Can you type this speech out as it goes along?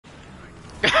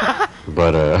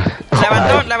But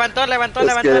Levantó.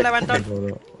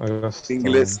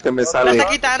 Inglés que me La sale. está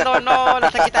quitando, no, la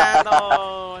está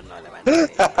quitando. No,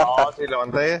 levanté. No, sí,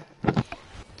 levanté.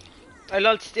 El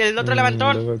otro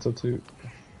levantón. Level 2.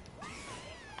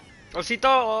 Osito,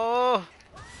 oh.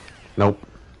 nope.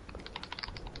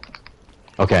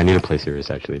 Okay, I need to play serious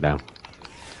actually now.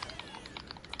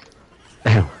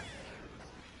 Damn.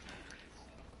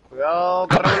 Cuidado,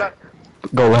 carrera.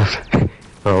 Go left.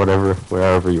 Or whatever,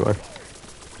 wherever you are.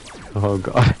 Oh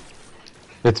god.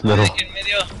 It's middle. Aquí en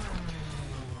medio.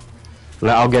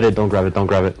 I'll get it, don't grab it.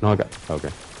 No, I got okay.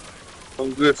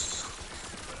 I'm good.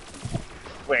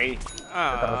 Güey, me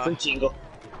tardaste un chingo.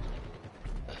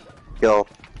 Kill.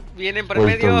 Vienen por el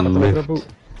Where's the medio. lift?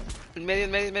 En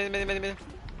medio.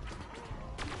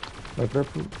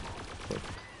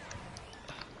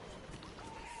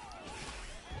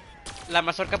 La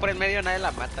mazorca por el medio nadie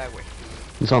la mata, güey.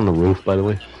 It's on the roof, by the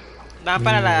way. Van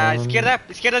para la izquierda.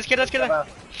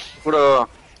 Puro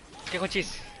 ¿Qué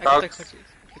cochis? Cox. Aquí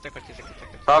está cochis.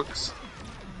 Fox.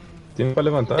 ¿Tienes para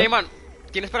levantar? Damon,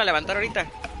 tienes para levantar ahorita.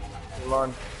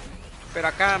 Simón. Pero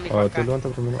acá, mijo, Ah, acá. tú levanta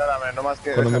primero. Espérame, nomás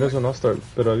que. Cuando déjame. mires un All-Star,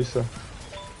 pero avisa.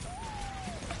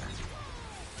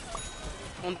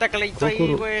 Un tacleito ahí,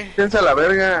 Procuro. güey. Piensa a la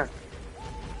verga.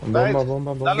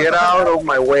 Bomba. Get out of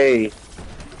my way.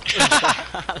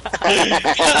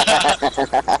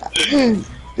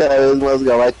 Cada vez más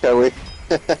gabacha, güey.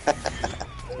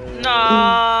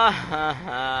 No,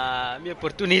 mi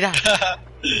oportunidad.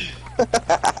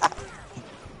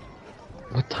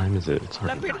 What time is it? It's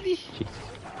La already perdí. Jesus.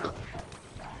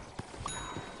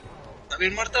 ¿Está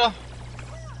bien muerto?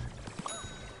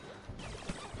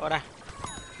 Ahora.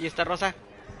 ¿Y esta rosa?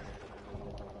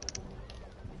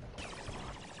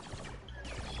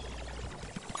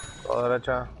 Todo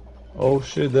derecha. Oh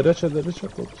shit, derecha,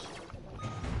 todos.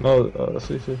 No,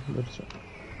 sí, derecha.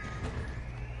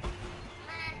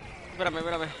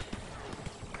 Espérame.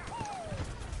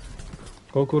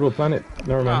 Kokoro planet,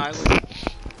 never Ah, mind. güey.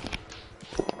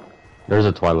 There's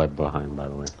a twilight behind, by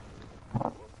the way.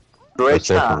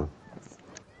 Derecha.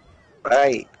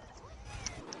 Right.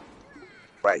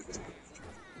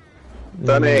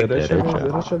 Dale. Derecha,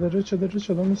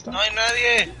 ¿dónde está? No hay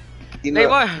nadie. Y no-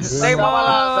 Damon, Se me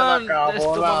acabó es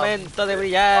tu la- momento de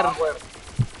brillar. Acabo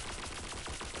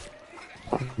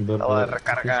de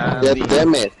recargar. God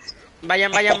damn it.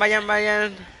 Vayan.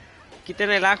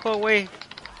 Quiten el ajo, güey.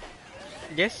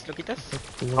 Yes, ¿lo quitas?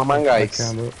 Come on, guys.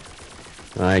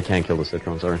 I can't kill the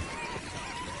citron, sorry.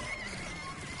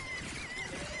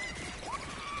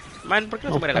 Man, ¿por qué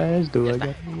no se muere la fast do Ya I está.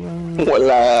 gotta run?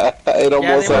 Hola,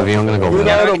 hermosa. Levy, I'm gonna go Get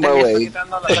middle. out of my way.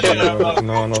 Quitando la saca.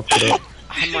 No, creo.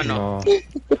 Ay, mano. No.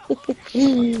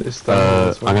 Está.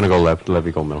 I'm gonna go left,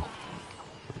 Levy, go middle.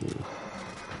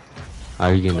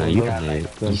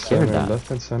 You scared that. Left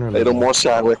and center.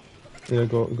 Hermosa, güey. Yeah,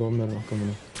 go middle.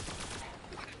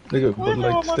 Nigga, but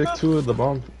like stick to the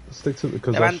bomb. Stick to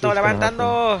because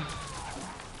Levantando.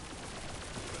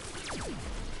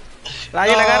 La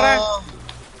agarra.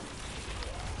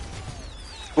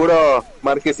 Puro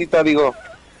marquesita, digo.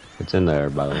 It's in there,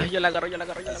 by the way. Yo la agarro.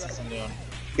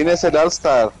 ¿Quién es el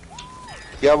All-Star?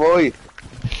 Ya voy.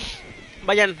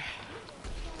 Vayan.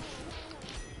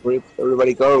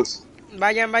 Everybody goes.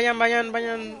 Vayan.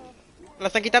 La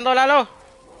están quitando, Lalo.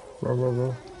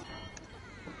 Bro.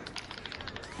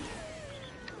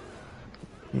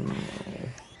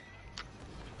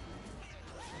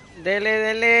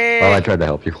 Dele. Well, I tried to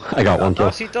help you. I got one kill.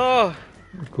 Osito.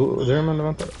 Cool. There, man,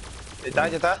 levanta. Ya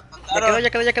está.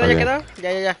 Ya quedó.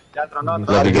 Ya. Ya tronó.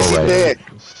 Levy, go right.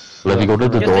 Marquesita. Levy, go to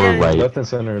the Yo door estoy- right. Left and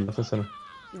center.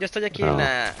 Yo estoy aquí Oh.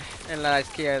 en la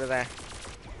izquierda.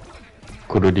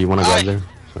 Kuru, do you wanna grab there?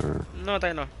 Or... No,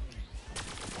 todavía no.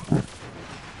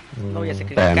 No voy a I mean,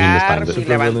 sacrificar this mi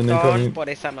time. levantón por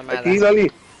esa mamada. Aquí,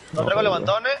 Lali. No traigo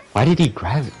levantón, Why did he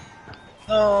grab it?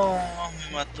 No,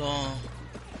 me mató.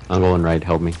 I'm going right,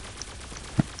 help me.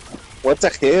 What the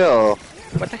hell?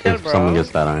 What the hell, If someone bro?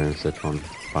 gets that iron citron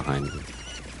behind me.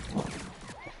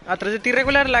 Atrás de ti,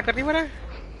 regular, la carnívora.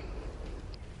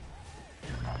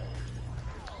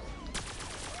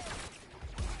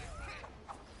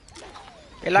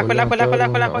 El ajo.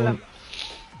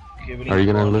 Qué Are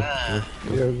you gonna live? brincona.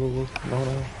 Yeah, go. No.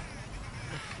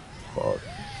 Fuck.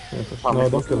 No,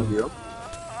 don't kill him. Kuru's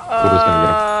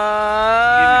gonna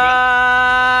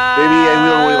Baby, I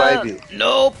will revive you.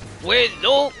 No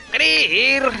puedo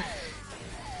creer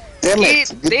Damn que it.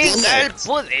 tenga el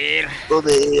poder.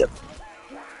 Joder.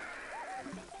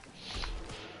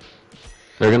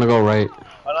 They're gonna go right.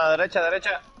 A la derecha.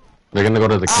 They're gonna go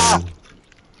to the cannon.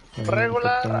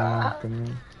 Regular.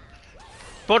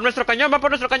 Por nuestro cañón, va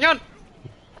por nuestro cañón.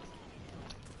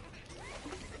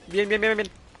 Bien, bien, bien, bien.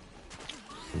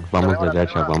 Vamos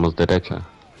derecha, vamos derecha.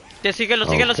 Te siguen, lo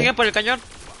siguen, lo Ok. siguen por el cañón.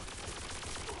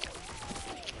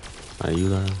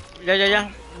 Ayuda. Ya, ya,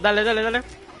 ya. Dale, dale, dale.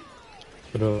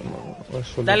 Pero no,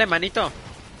 eso Dale, manito.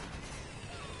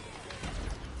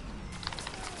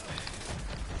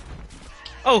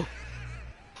 Oh,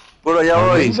 Puro, ya Vamos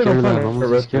voy. izquierda, plan vamos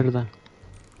for izquierda.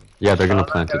 Yeah, they're gonna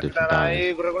plant it if you Están ahí,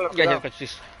 die. corre con la ya, ya, fregada.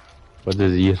 cachis.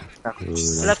 Puedes ir.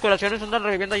 Las curaciones andan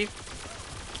reviviendo allí.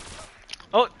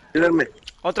 Oh, Ayúdenme.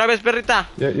 otra vez, perrita.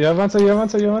 Ya avanza, ya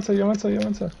avanza, ya avanza, ya avanza, ya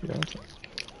avanza, ya avanza.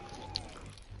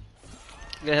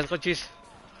 Gracias, cochis.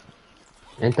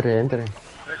 Entre, entre.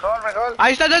 Mejor, mejor.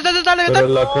 Ahí está, dale, dale, dale, Pero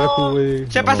dale. la crapu,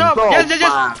 güey. Se no pasó. mames. No Yes, yes, yes.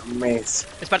 mames.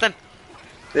 Espartan.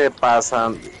 Te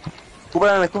pasan.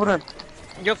 Cúbranme, cúbranme.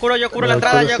 Yo curo No, la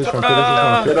entrada, yo quiero curo.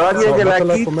 ese Pero alguien que la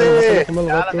Mátala, quite. cómelo, cómelo,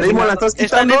 rápido. Primo, ¿la estás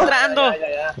Están quitando?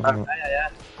 entrando.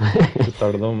 Ajá. Se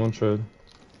tardó mucho.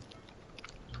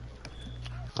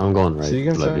 I'm going right. Sigue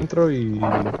en Bloody. centro y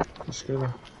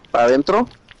izquierda. ¿Para adentro?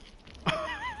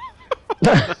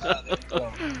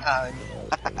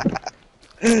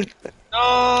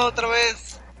 No, otra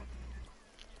vez.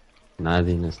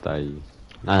 Nadie está ahí.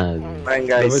 Nadie. Fine, Let me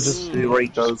guys. just-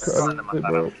 Doritos.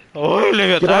 Bro. ¡Uy,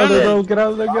 le Get out of there, bro. Get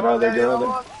out of there, get out of there, get out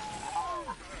of there.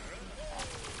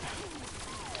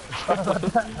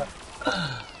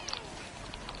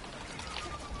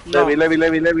 No.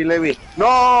 Levi.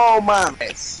 No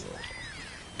mames.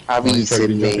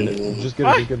 Avísenme. Just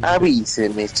get it, get it.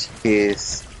 Avísenme,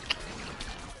 chiques.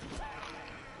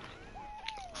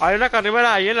 Hay una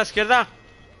carnívora ahí en la izquierda.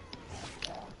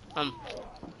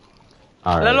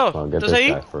 Alright, Lalo, well, get ¿estás this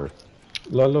ahí? guy first.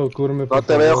 Lalo, cúbreme, No por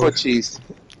te veo, favor. Jochis.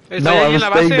 Estoy No, ahí I en la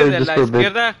was base staying there de just la for a bit.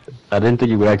 izquierda. I didn't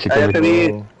think you would actually Ah, ya come te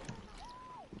in.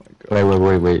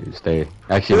 vi. Wait. Stay.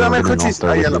 Actually, Ayúdame, I'm getting Jochis. off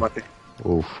there Ah, ya with la you. maté.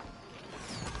 Oof.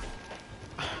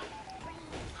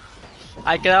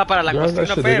 Ahí quedaba para la Grab that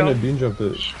cocina, shit, they're pero. gonna beam jump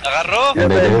it. ¿Agarró?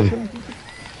 And they did.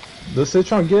 Does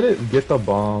Citron get it? Get the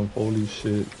bomb. Holy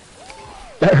shit.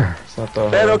 It's not that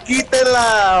Pero hard.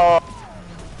 quítela.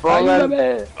 Pongan.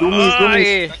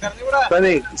 Dumis.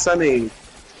 Ay, Sunny.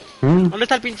 Hmm? ¿dónde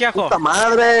está el pinche ajo? ¡Puta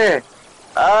madre!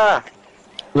 Ah.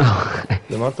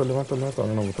 Le mato. I don't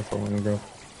know what the fuck I'm gonna go.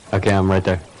 Okay, I'm right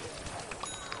there.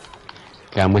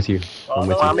 Okay, I'm with you. I'm with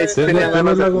No you. mames, tenía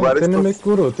ganas de jugar Tiene esto.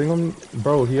 curo.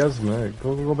 Bro, he has mag.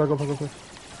 Go back.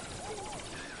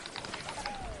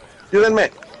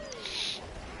 Ayúdenme.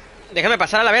 Déjame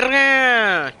pasar a la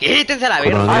verga. Quítense a la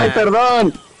Perdón. verga. Ay,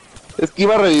 perdón. Es que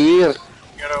iba a revivir.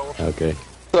 Okay.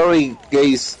 Sorry,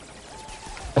 guys.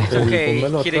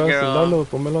 Pónmelo kitty atrás, girl. Lalo,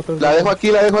 pónmelo atrás. La dejo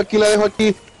aquí.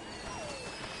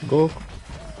 Go.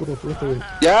 Curo, güey.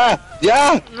 ¡Ya!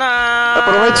 No.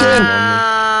 Aprovechen.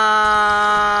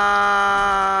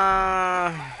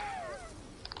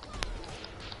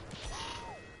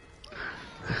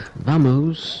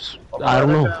 Vamos. I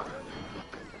don't know.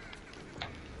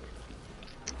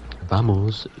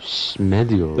 Vamos.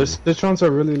 Medio. The Citrons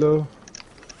are really low.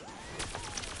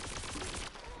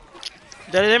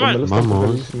 Dale, demon.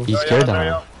 Vamos.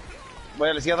 Izquierda. Voy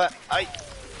a la izquierda. ¡Ay!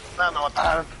 No, me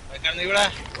mataron. La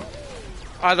carnívora.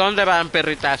 ¿A dónde van,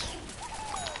 perritas?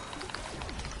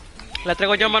 La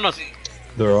traigo yo, manos.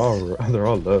 They're all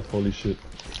left. Holy shit.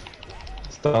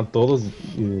 Están todos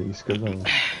izquierda.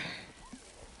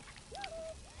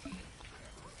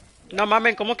 No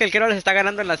mamen, ¿cómo que el Kero les está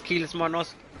ganando en las kills,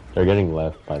 monos? They're getting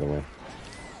left, by the way.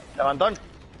 Levantón.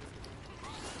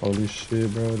 Holy shit,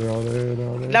 bro. They're all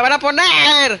there. ¡La van a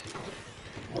poner!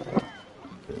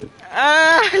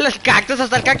 ¡Ah! Los cactus,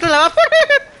 hasta el cactus la va a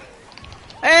poner.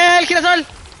 ¡El girasol!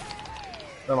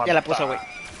 Ya la puso, güey.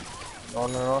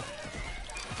 No.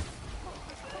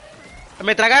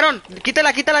 Me tragaron.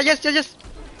 Quítala, yes.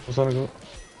 What's on go?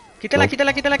 Quítala. Está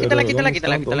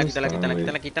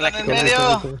en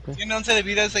medio. Tiene 11 de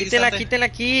vida ese guisante.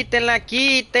 Quítela.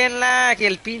 Que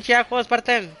el pinche ajo,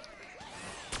 Spartan.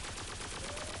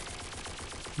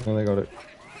 No, they got it.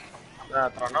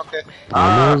 Tronó que.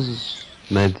 Vamos.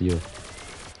 Medio.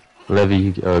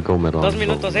 Levi, go middle. 2 Go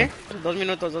minutos, middle. 2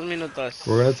 minutos.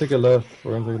 We're gonna take a left.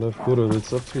 Kuro,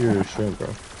 it's up to your shrimp, bro.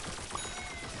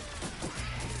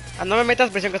 Ah, no me metas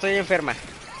presión que estoy enferma.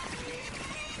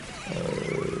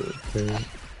 Okay.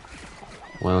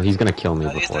 Well, he's gonna kill me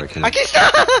before I can. ¡Aquí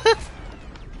está!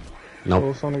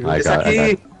 Nope. Sonic, I Es got aquí.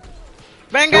 it.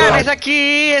 Vengan, es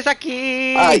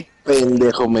aquí. Ay,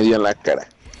 pendejo, me dio en la cara.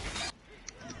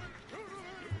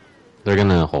 They're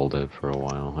gonna hold it for a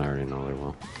while. I already know they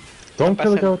will. Don't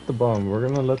kill the Pasa. guy with the bomb. We're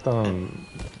gonna let them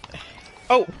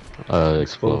Oh, explode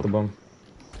Explode. the bomb.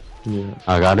 Yeah.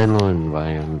 Agárrenlo en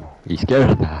vayan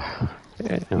izquierda.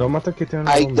 No mata que tiene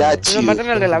I bomba. got nos you. matan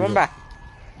al de la bomba.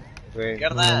 Güey. ¿Qué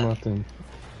No onda? lo maten.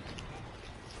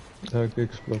 Deja que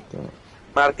explota.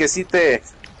 Marquesite.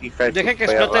 Hija de Dejen tu que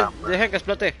perra. explote, dejen que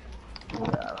explote.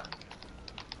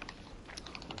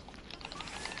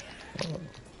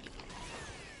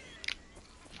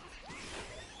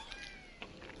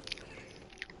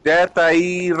 Ya está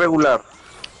ahí regular.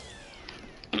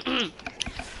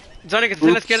 Sonic, ¿estás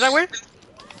en la izquierda, güey?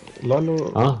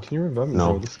 Lalo, Ah, can you revive me?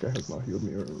 no. Bro, this guy has not healed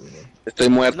me earlier. Estoy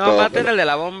muerto. No, maten al de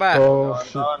la bomba. Oh,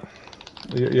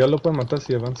 shit. Ya lo pueden matar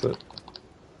si avanza.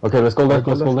 Okay, let's go left,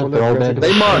 let's go left. They're all dead.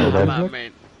 Damon! They're No dead.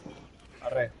 mames.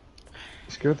 Arre.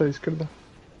 Izquierda, izquierda.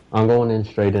 I'm going in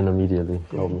straight in immediately.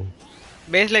 Help me.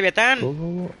 ¿Ves, Go, Leviatán? go,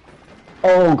 go.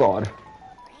 Oh god.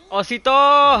 ¡Osito!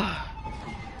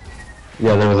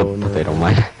 Yeah, there was a Oh, no. potato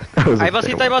mine. That was a ¡Hay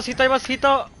potato bocito, hay bocito, hay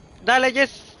bocito! ¡Dale,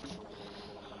 Jess!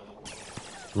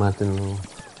 Mátenlo.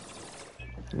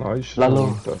 No, you should Lalo.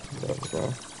 have that, bro.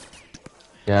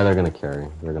 Yeah, they're gonna carry.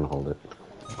 They're gonna hold it.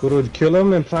 Guru, kill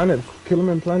him and plant it. Kill him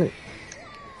and plant it.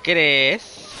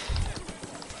 ¿Crees?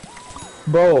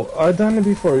 Bro, I've done it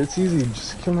before. It's easy.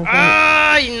 Just kill him and plant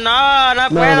 ¡Ay, no! ¡No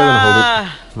No, they're gonna hold puedo!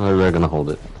 it. No, they're gonna hold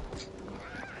it. it.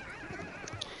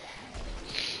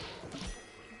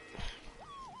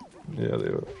 Yeah, they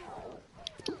will.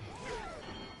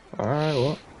 Alright,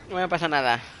 well. No me pasa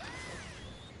nada.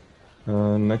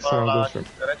 Next time I'll go shrimp.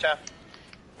 Derecha.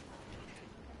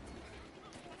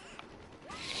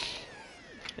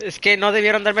 Es que no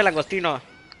debieron darme el langostino.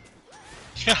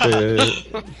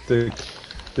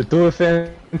 Te tuve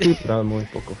fe en ti, pero muy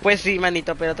poco. Pues sí,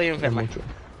 manito, pero estoy No enferma. mucho.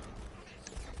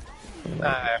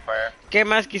 Ah, fue. ¿Qué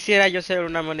más quisiera yo ser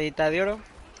una monedita de oro?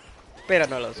 Pero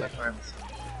no lo soy.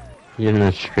 You're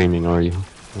not streaming, are you?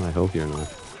 Well, I hope you're not.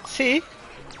 Sí.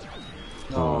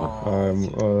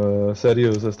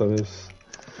 Serios esta vez.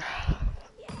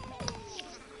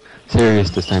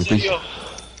 Serious this time, please.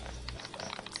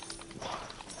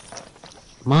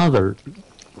 Mother.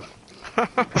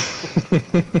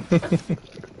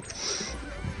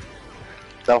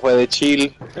 Esta fue de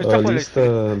chill. Esta fue Lista.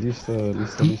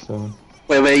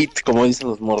 Fue bait, como dicen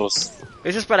los morros.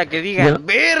 Eso es para que digan, Ya.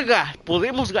 ¡verga!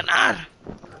 ¡Podemos ganar!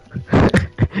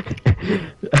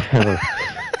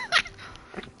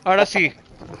 Ahora sí.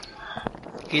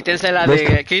 Quítense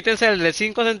el de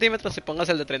 5 centímetros y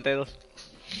pónganse el de 32.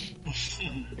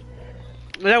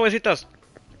 Mira, huesitos.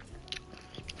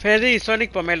 Freddy,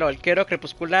 Sonic, Pomelo, Alquero,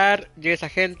 Crepuscular, Jess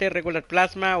Agente, Regular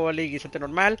Plasma, Oli, Guisante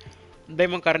Normal,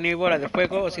 Demon Carnívora de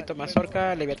Fuego, Osito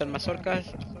Mazorca, Leviatán Mazorca,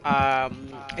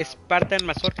 Spartan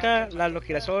Mazorca, Lalo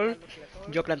Girasol,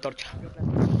 yo Plantorcha.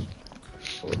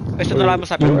 Esto no lo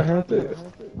vamos a perder.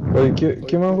 Oye,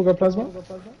 ¿quién va a jugar plasma?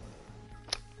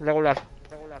 Regular.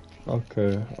 Ok.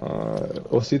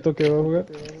 Osito, ¿qué va a jugar?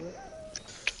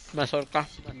 Mazorca.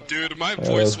 Dude, my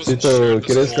voice wasn't Osito, shared this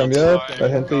 ¿quieres whole cambiar? time. La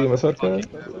gente y mazorca.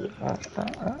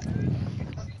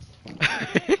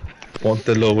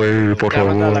 Póntelo, güey, por Ya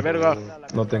manda a la favor. verga.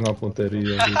 No tengo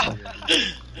puntería. ahorita.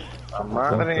 La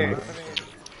madre.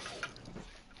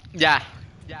 Ya.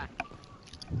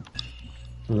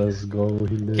 Let's go,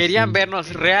 Hildes. Querían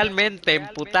vernos realmente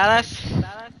emputadas.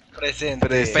 Presente.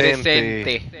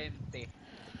 Presente.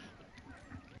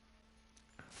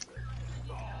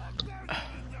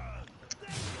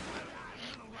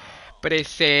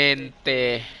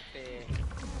 Presente.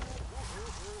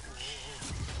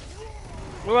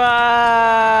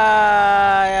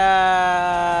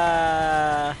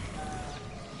 Guaya.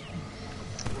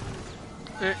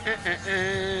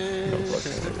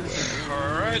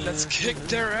 Alright, let's kick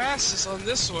their asses on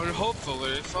this one,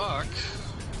 hopefully. Fuck.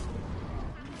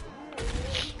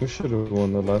 We should have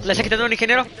won the last ¿Le está quitando un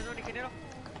ingeniero?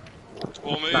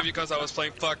 Well, maybe because I was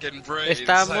playing fucking Braids. I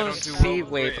Estamos, don't do sí, well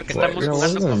güey, with porque Braids. estamos No,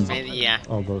 jugando wasn't. comedia.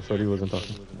 Oh, bro, sorry, wasn't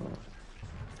talking.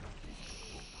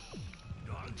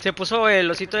 ¿Se puso el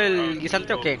osito del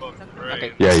guisante o qué?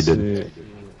 Ok. Yeah, he did. Sí.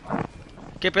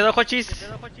 ¿Qué pedo, Hochis?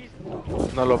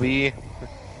 No lo vi.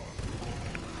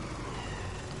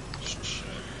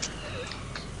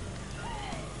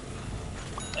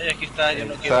 Ay, aquí está, yo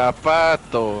no quiero.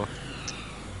 Zapato.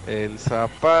 El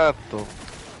zapato.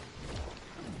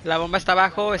 La bomba está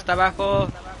abajo, está abajo.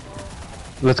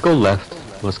 Let's go left.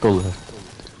 Let's go left.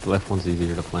 The left one's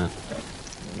easier to plant.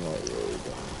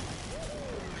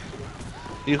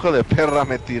 Hijo de perra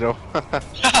me tiró.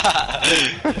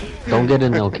 Don't get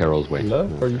in El Carol's way.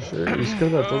 Left? Are you sure?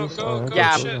 Izquierda, todos.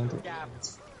 Ya. todos.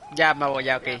 Ya, Mavo,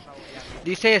 ya, ok.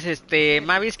 Dices,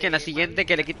 Mavis, que en la siguiente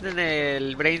que le quiten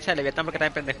el Brains a Leviatán porque está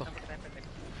bien pendejo.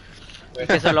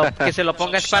 Que se lo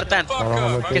ponga Spartan.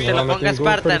 Que se lo ponga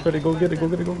Spartan. Freddy, go get it, go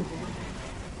get it, go get it.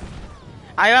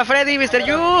 Ahí va Freddy, Mr.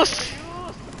 Juice.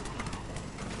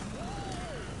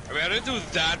 I I didn't do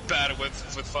that bad with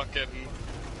fucking.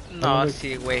 No,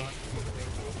 sí, güey.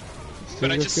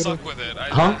 But I just suck with it.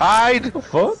 Huh? ¡Ay! The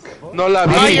fuck? No la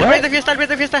 ¡Ay, vi. el break de fiesta, el break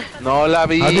de fiesta! No la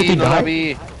vi, How did he no la die?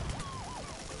 vi.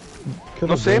 Could've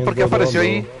No sé, been ¿por qué good apareció bro.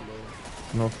 ahí?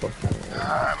 No, fuck.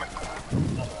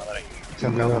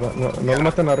 No lo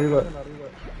maten arriba.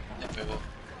 Me pegó.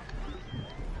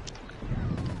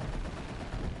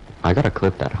 I gotta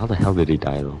clip that. How the hell did he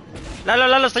die though? Lalo,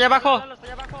 Lalo, estoy abajo.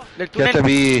 Del Ya te túnel.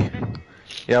 vi.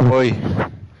 Ya voy.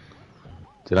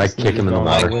 Did I kick him in the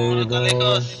water? No tan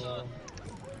lejos.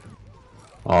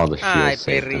 Oh, the Ay, shield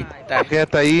saved him. perrita.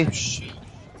 Quédate ahí.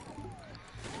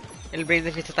 El brain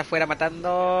de fiesta está afuera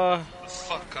matando.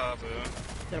 Fuck up,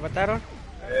 ¿Ya lo mataron?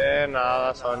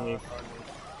 Nada, Sonic.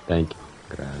 Thank you.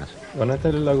 Gracias. Van a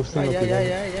tener el Agustino. Ay, ay, cuidado.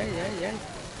 ay, ay, ay, ay, ay.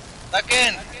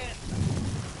 ¡Saquen!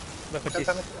 Bajo chis.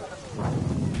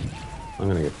 I'm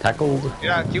gonna get tackled.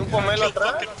 Mira, aquí un pomelo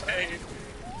atrás.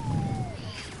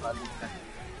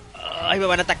 Ay, me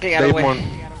van a taclear, güey.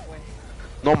 Damon.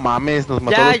 No mames, nos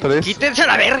mató Ya, los tres. quítense a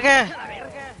la verga.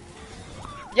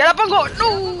 ¡Ya la pongo!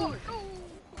 ¡No!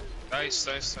 Nice,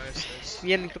 nice, nice, nice.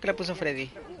 Bien, creo que la puso Freddy.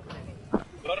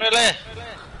 ¡Córrele!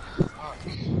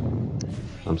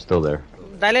 I'm still there.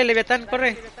 Dale, Leviatán,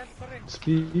 corre.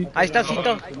 Speak. Ahí está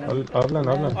Cito. Hablan.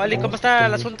 Oli, ¿cómo está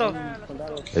el asunto?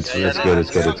 It's good, it's good,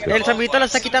 it's El good. zombito lo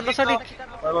está quitando Sonic.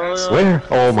 Where?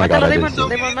 Oh my god, Mátalo, I Damon. didn't see him.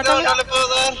 Damon, mátalo. No le puedo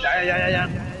dar.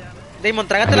 Damon,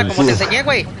 trágatela como te enseñé,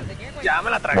 güey.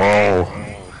 Whoa.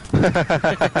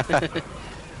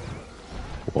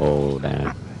 Whoa,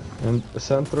 damn. En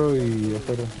centro y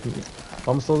afuera.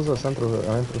 Vamos todos al centro,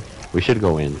 adentro. We should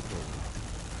go in.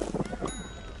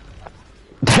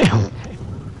 Damn.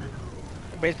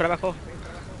 Veis para abajo.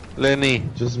 Lenny.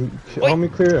 Just help me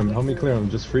clear him.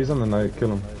 Just freeze him and I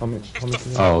kill him. Help me clear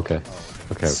him. Oh, okay.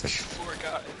 Okay, okay. Poor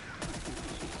guy.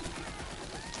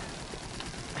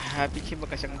 Ah, pinche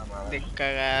invocación de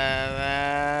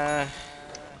cagada.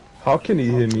 How can he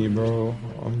hit me, bro?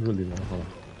 I'm really not.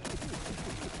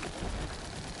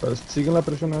 Pero siguen la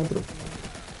presión adentro.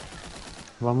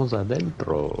 Vamos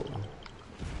adentro.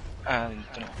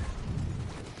 Adentro.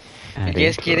 El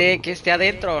Jess quiere que esté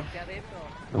adentro.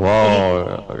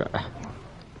 Whoa. Okay.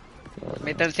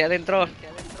 Métanse adentro.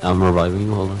 I'm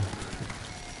reviving, hold on.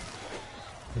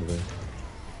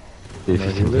 See if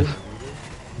you can Really? just...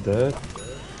 Dead.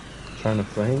 Trying to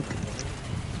flank.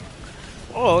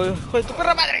 Oh, hijo de tu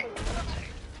perra madre.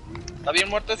 ¿Está bien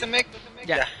muerto ese mech?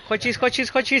 Ya. Hochis,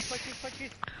 hochis, hochis.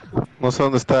 No sé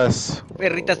dónde estás.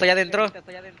 Perrita, estoy adentro.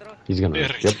 He's gonna...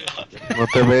 Yep. No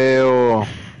te veo.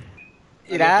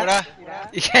 Irá.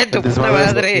 Hija de tu El puta desmadre.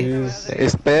 madre.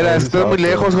 Espera, estás muy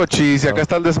lejos, Jochis. Y acá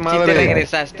está el Sí te desmadre.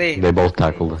 regresaste. They both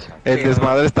tackled us. El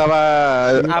desmadre estaba.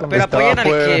 Ah, pero estaba apoyen al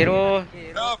afuera. quiero.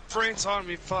 Oh, brains on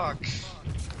me, fuck.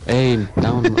 Hey,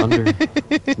 down, under,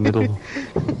 middle,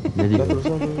 middle.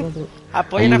 Centro.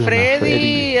 Apoyen a Ayudan a Freddy.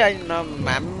 Freddy. Ay, no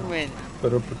mames.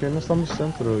 Pero ¿por qué no estamos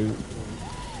centro?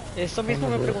 Eso mismo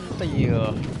me pregunto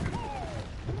yo.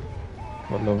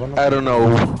 Lo van I don't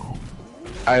know.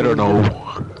 I don't know.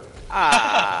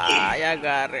 Ay,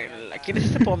 agárrenla. ¿Quién es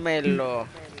este pomelo?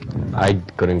 I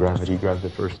couldn't grab it, he grabbed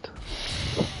it first.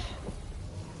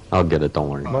 I'll get it, don't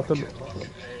worry. Mátalo.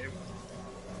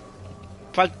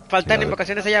 Faltan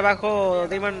invocaciones allá abajo,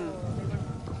 Damon.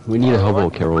 We need a hobo,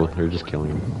 Carol, they're just killing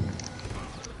him.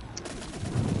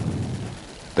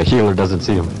 The healer doesn't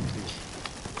see him.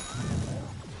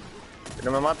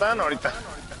 ¿No me matan ahorita?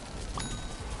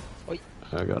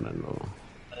 I gotta know.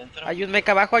 Hay un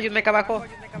meca abajo, hay un meca abajo.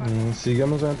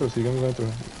 Sigamos adentro.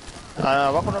 Ah,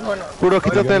 abajo no es bueno. Puro,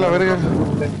 quítate de la verga.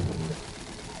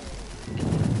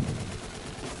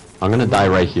 I'm gonna die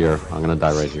right here.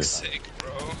 Sake,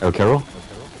 bro. Oh, Carol?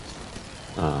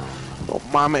 No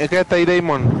mames, quédate ahí,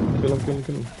 Damon. Kill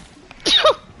him.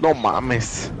 No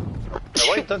mames. ¿Me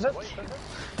voy entonces?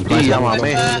 Y ya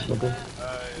mamé.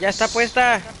 Ya está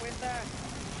puesta.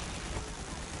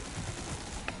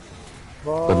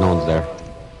 But no one's there.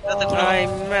 Ay,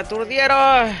 me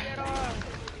aturdieron.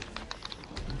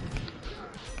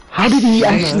 How did he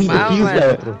actually defuse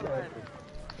that?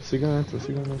 Sigan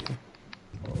adentro.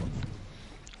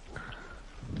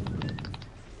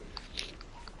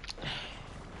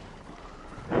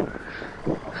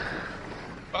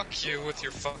 Fuck you with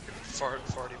your fucking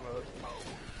farty mode.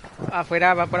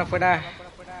 Afuera, va por afuera.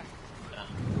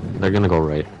 They're gonna go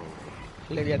right.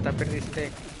 Leviatán, perdiste.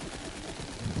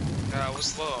 Yeah, I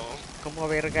was low. Como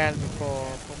vergas, mijo.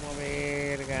 Como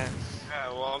vergas. Yeah,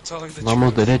 well, I'm telling the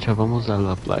Vamos truth. derecha, vamos a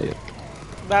la playa.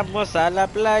 Vamos a la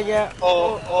playa.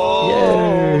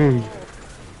 Yay!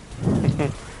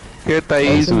 Quédate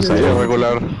ahí, Suicide.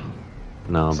 regular.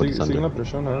 No, but Sigue, it's sigue la under.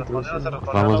 presión adentro. ¿Dónde se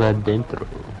responde Vamos la- adentro.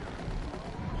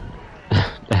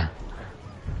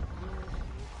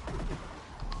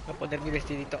 Voy a poner mi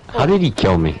vestidito. How did he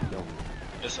kill me?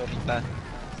 Eso ahorita.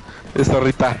 Listo,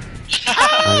 Rita.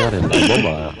 I got it, la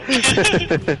boba.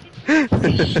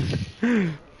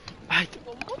 Ay,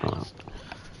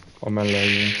 Oh, me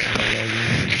lagué.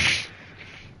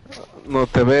 No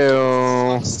te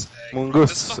veo.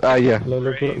 Mungus. Ah, ya. La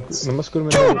locura. Nomás cúrame.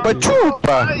 ¡Chupa,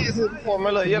 chupa! Ay, ese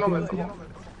pomelo de hielo me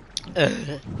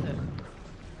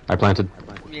I planted.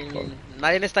 bien, bien.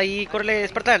 Nadie está ahí, córrele,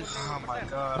 Spartan. Oh my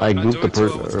god. I not grouped the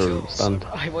doing too well person. with Or kills. stunned.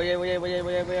 Ay, voy,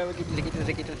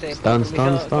 quítense. Stun,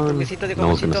 stun, stun. Permisito de No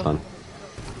one's gonna jovencito. stun.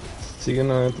 Siguen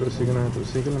adentro, siguen adentro.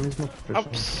 Sigue la misma presión.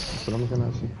 Ups. Esperamos que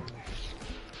nada así.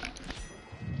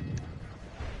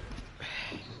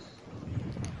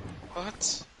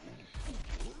 What?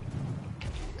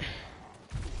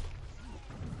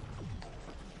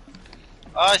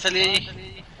 Ay, salí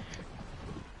ahí.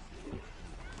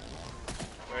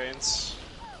 Brains.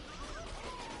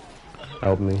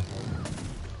 Help me.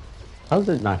 How's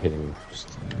it not hitting me?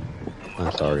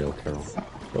 I'm sorry, El Carol.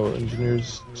 Oh,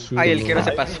 engineers. Ay, el quiero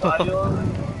se pasó.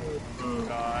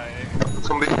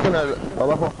 Zombie en el-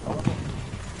 abajo.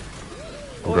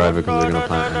 I'll drive it because they're no, gonna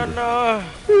plant. no,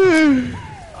 Andrew. no.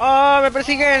 Oh, me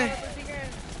persiguen.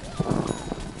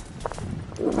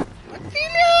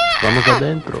 Vamos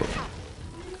adentro.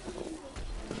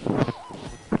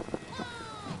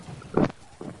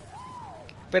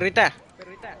 Perrita.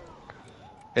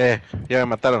 Ya me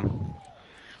mataron.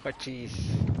 Cochis.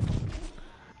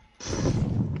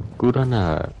 Curan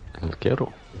a El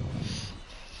Quiero.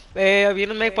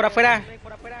 Viene un medic por afuera.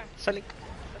 Sonic.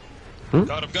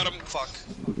 Got him, fuck.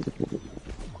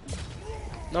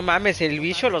 No mames, el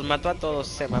bicho los mató a todos,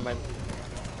 se maman.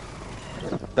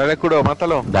 Dale, Kuro,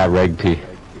 mátalo. That reg P.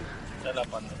 Ya la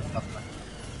pantalla.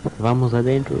 Vamos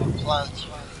adentro.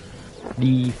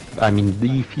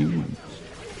 Defuse.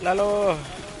 Lalo.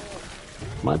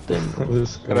 Maten.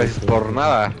 Gracias por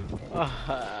nada.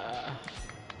 Ah.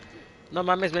 No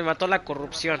mames, me mató la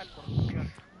corrupción.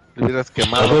 Le hubieras Okay,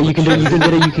 quemado. you can do it, you can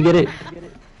get it, you can get it.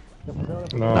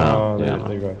 No, No, they, yeah.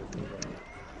 they got.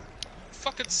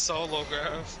 Fucking solo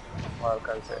grab. No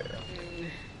alcancé.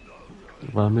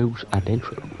 Vamos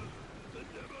adentro.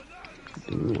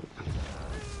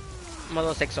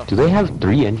 Modo sexo. Do they have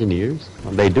 3 engineers?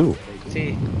 They do.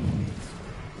 Sí.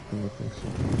 I don't think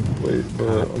so. Wait,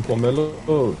 but Pomelo,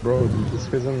 oh, bro, this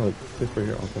guy's on the cliff right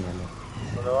here. On Pomelo.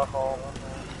 Por debajo.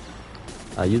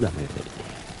 Ayúdame.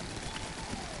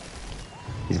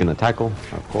 He's gonna tackle,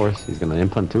 of course. He's gonna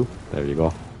input too. There you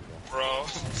go. Bro.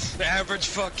 The average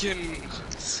fucking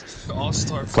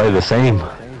all-star Play the same.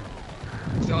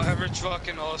 The average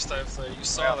fucking all-star player. You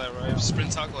saw that, right?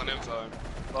 Sprint tackle and info.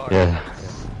 Fuck. Yeah.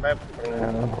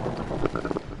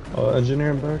 Oh,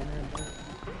 engineer back.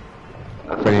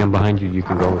 Freddy, I'm behind you. You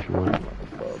can go if you want.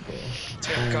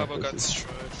 Damn, Cabo got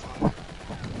destroyed. Fuck.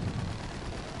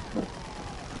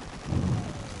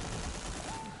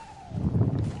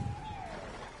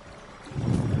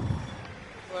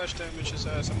 Flash damage his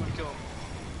ass. I'm gonna kill him.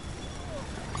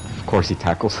 Of course he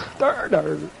tackles.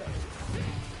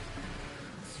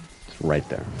 It's right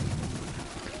there.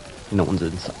 No one's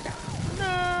inside.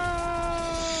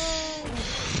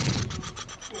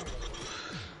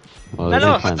 Well, they're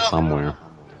Lalo. gonna plant somewhere.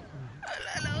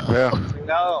 Veo.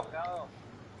 Cuidado.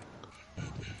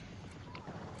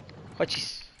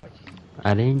 Cochis.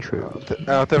 Adentro.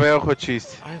 No te veo,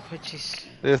 Jochis. Ay, cochis.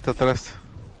 Ahí está atrás.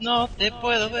 No te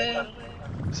puedo ver.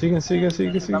 Siguen.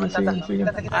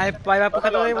 Ay, va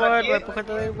empujando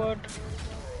Dayward,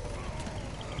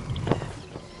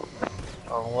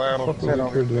 Oh, huevo, What the fuck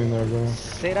are you doing there, bro?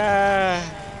 Será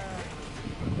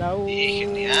la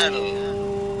genial.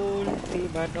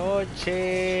 última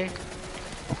noche.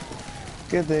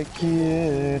 Que te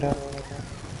quiera.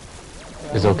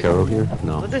 Is Okero here?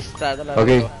 No. ¿Dónde está? No la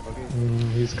Okay. veo.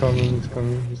 He's coming,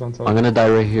 he's on top. I'm gonna die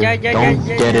right here. Yeah, yeah, Don't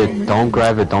yeah, get yeah, it. yeah. Don't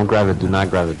grab it. Don't grab it. Do not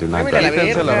grab it. Do not Ay, mira grab la it.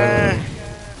 Quítense la verga.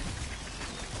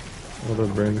 What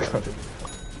a brain cut.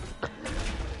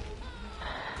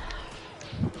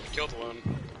 Killed one.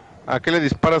 ¿A qué le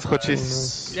disparas,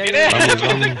 Jochis? Ya, ya.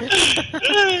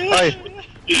 Ay.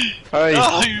 Ay.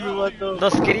 Ay, me mató.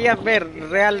 Nos querían ver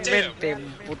realmente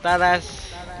putadas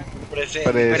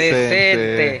Presente.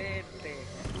 presente.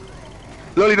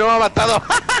 Loli no me ha matado.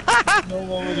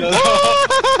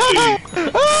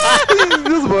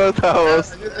 Nos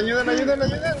matamos. Ayuden.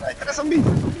 Hay tres zombies.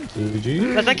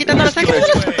 GG. ¡Lo están quitando! I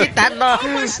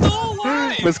still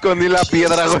alive! Me escondí en la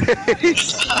piedra, güey.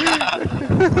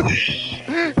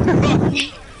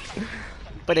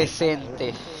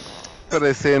 Presente.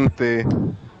 Presente.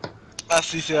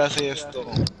 Así se hace esto.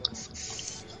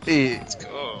 Y... Let's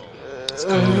go.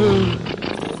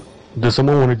 Does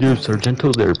someone want to give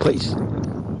Sargento their place?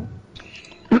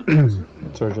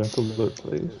 Sargento look,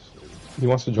 please. He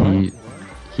wants to join?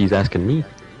 He's asking me.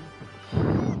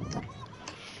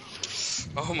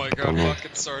 Oh my god,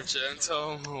 fucking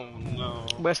Sargento. Oh no.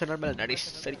 Voy a sonarme la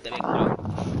nariz. Ahorita vengo.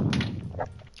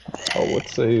 I would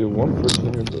say one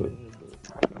person here, but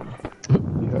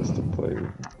he has to play.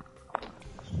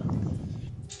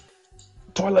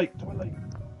 Twilight!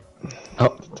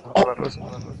 Oh,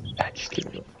 Just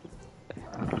kidding.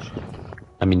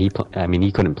 I mean,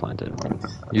 he couldn't plant it.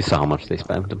 You saw how much they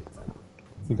spammed him.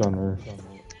 He got nerfed.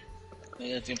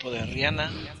 Medio tiempo de Rihanna.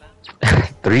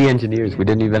 3 engineers. We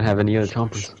didn't even have any other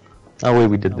chompers. Oh wait,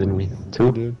 we did, didn't we?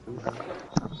 2. Dude.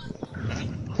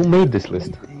 Who made this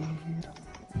list?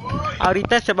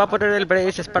 Ahorita se va a poner el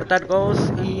Brace, Spartan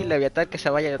Ghost y Leviatán que se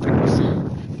vaya de otra cosa.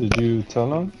 Did you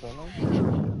tell him?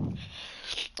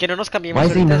 Que no nos cambiemos, Why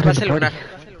is he ahorita es not base at the lunar.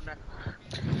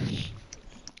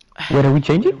 Wait, are we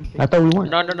changing? I thought we weren't.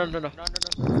 No, no, no, no, no.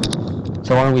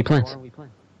 So aren't we plants?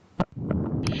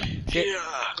 ¿Qué?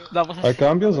 Vamos a ¿Hay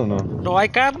cambios o no? No hay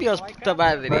cambios, puta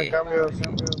madre.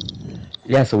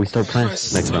 Yeah, so we start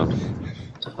plants next round.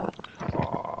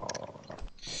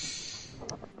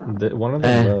 One of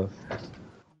them left.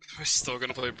 We're still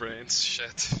gonna play brains.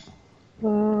 Shit.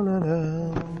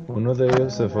 Uno de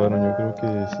ellos se fueron, yo creo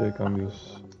que sí hay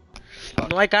cambios.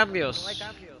 No hay cambios.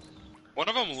 One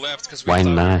of them left because we Why thought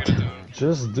we were not? gonna do.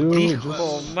 Just do,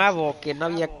 Dijo Mavo que no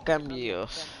había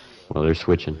cambios. Well, they're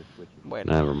switching.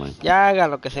 Bueno, Never mind. ya haga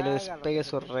lo que se les pegue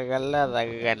su regalada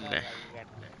gana.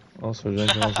 Also,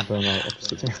 Sargento wants to play my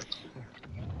opposite team.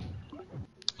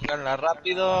 Gana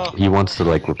rápido. He wants to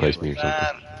like replace me or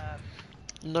something.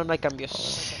 No, no hay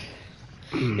cambios.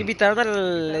 ¿Invitaron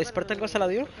al Spartan Ghost al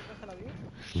audio?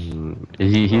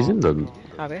 He's in the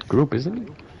A ver, group, isn't he?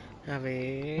 a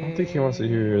I don't think ver. he wants to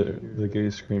hear the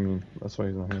gays screaming. That's why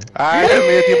he's not here. Ah, es el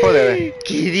medio tiempo de...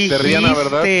 ¿Qué de Rihanna,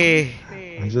 ¿verdad?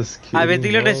 dijiste? I'm just kidding. A ver,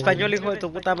 dilo en bro. español, hijo de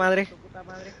tu puta madre.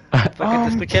 Porque te I'm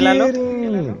escuché, Lalo.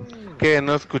 kidding. ¿Qué?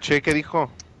 No escuché, ¿qué dijo?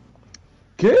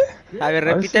 ¿Qué? A ver,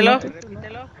 repítelo.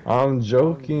 I'm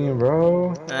joking,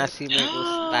 bro. Así me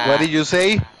gusta. What did you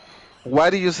say?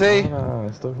 What did you say? Ah,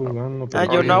 estoy jugando. Ah,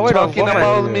 pero- you know it, Talking woman.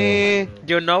 about me.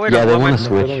 You know it, Yeah, they woman. wanna No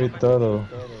quiero switch. invitado.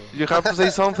 You have to say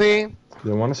something.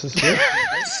 You want us to switch?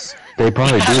 They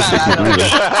probably do if they can do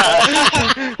that.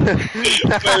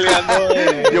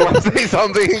 Peleando You want to say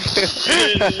something?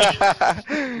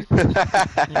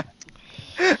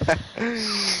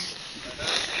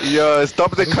 Yo,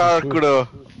 stop the car, Kuro.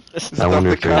 I Stop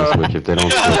wonder the if they're gonna car. switch. If they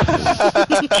don't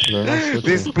switch, They're not switching.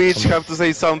 This bitch have to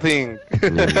say something.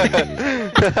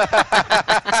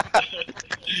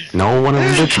 no one of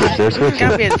them did switch. They're switching.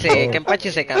 Cámbiense, que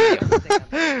Empache se cambió.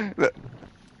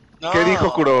 No. ¿Qué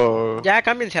dijo, Kuro? Ya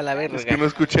cámbiense a la Es que no verga.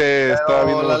 escuché, estaba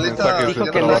viendo la los lista mensajes Dijo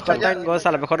del que los trabajo. Spartan Ghost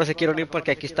a lo mejor no se quiere unir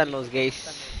porque aquí están los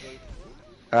gays.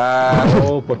 Ah,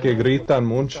 Oh, porque gritan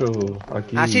mucho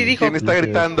aquí. Así dijo. ¿quién está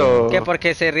gritando? Que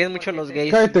porque se ríen mucho los gays.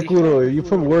 Cállate, Dijo. Kuro. You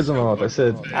put words in my mouth. I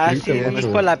said. Así gritan dijo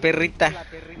mucho. la perrita.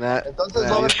 Entonces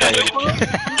no ves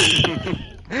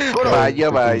Vaya,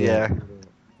 vaya.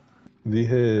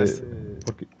 Dije.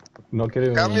 Porque no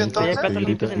quiero Cambio, que entonces.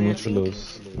 gritan mucho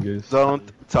los gays. Don't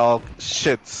talk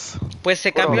shits. Pues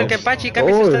se cambió el Kenpachi,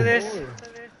 cámbiense Oh. ustedes.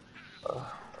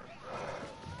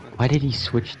 Why did he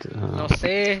switch? No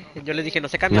sé, yo les dije no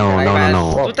se cambien. No, pero ahí no, vas.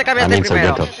 no, no. Tú te I cambiaste mean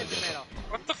primero. Sargento.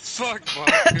 What the fuck,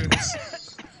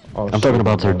 Marcus? Oh, I'm talking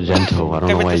about Sargento. I don't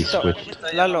know why he Cámbiate esto. switched. Va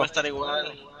a Lalo, estar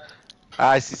igual.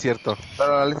 Ay, sí, cierto.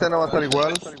 Pero la lista no va a estar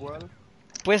igual.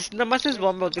 pues nada más es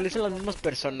bomba, utilicen los mismos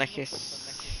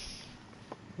personajes.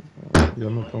 Yo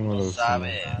me pongo los.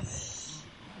 Sabes.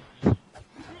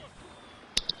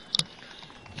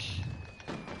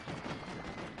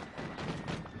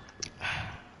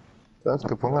 ¿Sabes?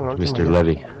 Que pongan la última. Mr.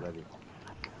 Levy.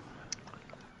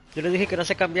 Yo les dije que no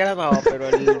se cambiara, Mao, pero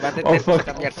el va a tener fuck. que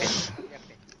cambiarse.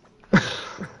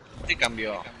 Sí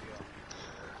cambió.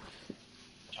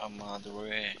 Ah,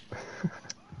 madre.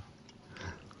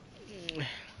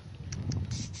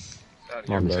 God,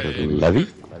 My you're bad. paid. Levy?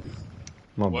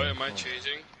 My What bad. am I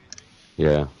changing?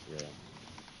 Yeah.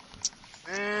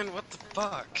 Man, what the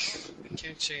fuck? I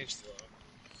can't change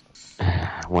though.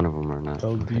 One of them or not.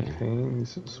 LD Okay. Pain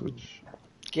needs to switch.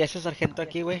 ¿Qué hace Sargento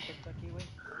aquí, güey?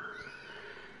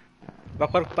 ¿Va a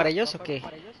jugar para ellos o qué?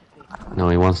 No,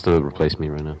 he wants to replace me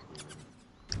right now.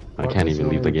 I Why can't does he even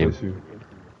leave the wanna game. replace you?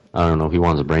 I don't know. He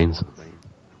wants brains.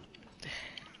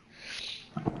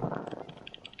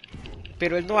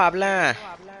 Pero él no habla.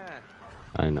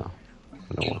 I know.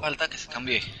 ¿Quién falta que se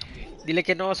cambie? Dile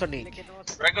que no, Sonic.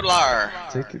 Regular.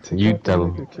 Take You out that tell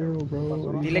him. nigga Kiro,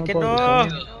 bro. He's Dile not que part of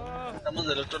the no. team. Estamos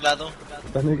del otro lado.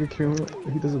 That nigga Kiro,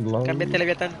 he doesn't belong. Cámbiate,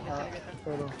 Leviatán.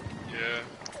 Yeah.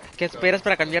 ¿Qué esperas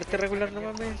para cambiarte regular? No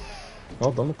mames.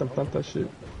 No, don't let them plant that shit.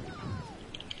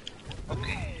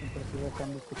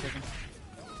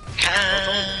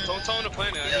 Don't tell him to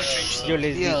plan it. I can change stuff. Yo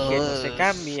les dije que no se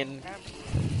cambien.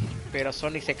 Pero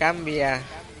Sonic se cambia.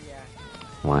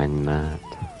 Why not?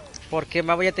 Porque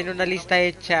me voy a tener una lista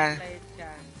hecha.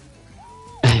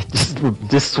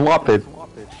 just swap it.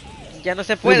 Ya no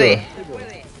se puede.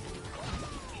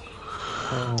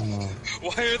 Oh no.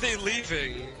 Why are they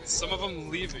leaving? Some of them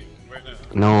leaving right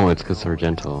now. No, it's because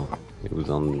Sargento. It was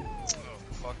on. Oh,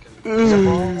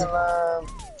 fucking.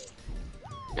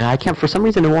 I can't. For some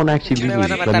reason, it won't actually Me leave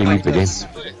van a me. matar Let me leave the game.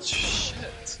 Bitch,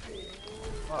 shit.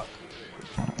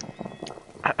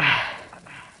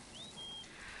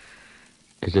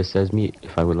 It just says me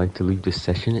if I would like to leave this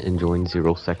session and join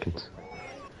 0 seconds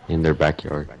in their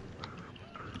backyard.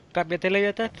 Cámbiate,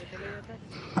 Leviatán.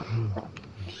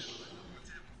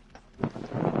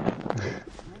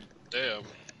 Damn.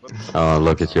 Oh,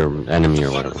 look, it's your enemy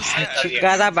or whatever.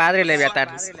 Chingada madre, Leviatán.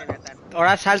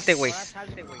 Ahora salte, güey.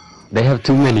 They have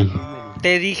too many.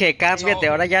 Te dije, cámbiate.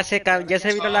 Ahora ya se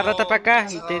vino la rata para acá.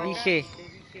 Y te dije.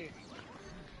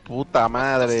 Puta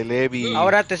madre, Levi.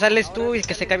 Ahora te sales tú y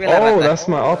que se cambie la Oh, rata. that's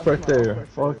my up right there.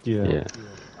 Fuck yeah. Yeah.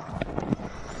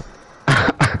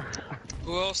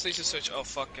 Who else needs to switch? Oh,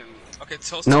 fucking. Okay,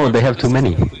 tell No, Spartan they have this too is-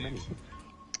 many.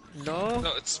 No.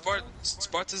 No, it's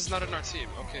Sparta's not in our team.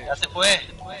 Okay. Ya se fue.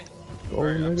 Oh,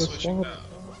 nigga, Switching swap.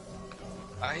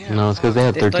 now. Ah, yeah. No, it's because they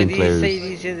have Te estoy 13 dice y players.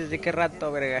 dice desde qué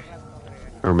rato, verga.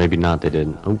 Or maybe not, they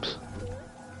didn't. Oops.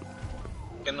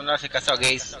 Que no le hace caso a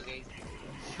gays.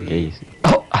 Gays.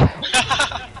 Oh!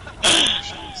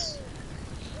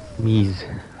 Me's.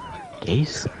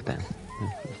 Gays? Then.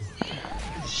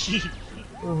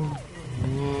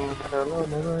 Hello,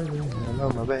 my baby. Hello,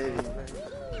 my baby.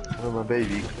 Hello, my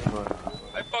baby.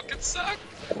 I fucking suck.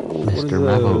 What is Mr.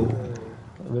 Mavo.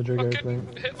 the guy Fucking playing?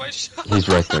 hit my shot. He's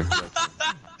right there.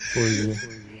 Who is he?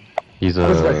 He's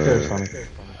Who's right there, Sonic?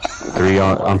 3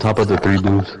 on top of the 3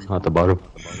 blues at the bottom.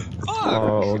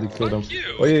 Oh, Oli killed him. Fuck you.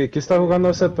 Oye, ¿qué está jugando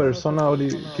esa persona, Oli,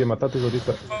 que mataste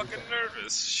ahorita? Fucking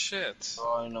nervous. Shit.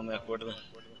 Ay, no me acuerdo.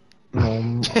 No,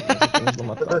 ¿cómo lo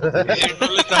mataste? No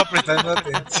le estaba prestando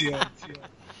atención.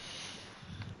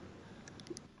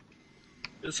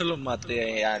 Yo solo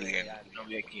maté a alguien. No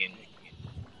vi a quién.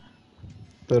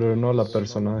 Pero no la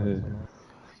personaje.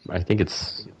 I think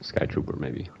it's Sky Trooper,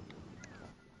 maybe.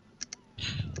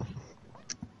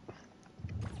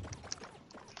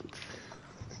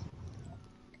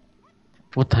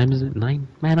 What time is it? 9?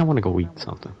 Man, I want to go eat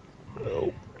something.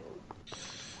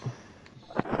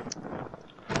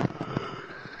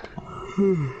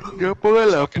 Ya ponga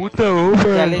la puta bomba.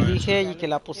 Ya les dije y que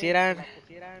la pusieran.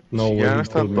 No way, Ya he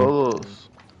están killed me. todos.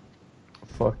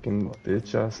 Fucking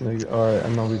bitch ass nigga. Alright, I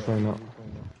know he's playing up.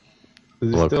 Is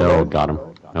he Well, still Carol there? got him.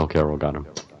 El Carol got him.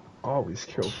 Always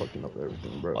Carol fucking up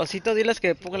everything, bro. Osito, diles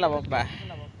que pongan la bomba.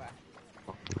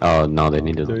 Oh, no, they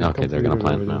need to. Dude, Okay, they're gonna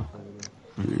completed plant now.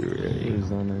 Where's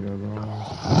that nigga,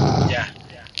 bro? Ya.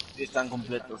 Sí están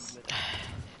completos.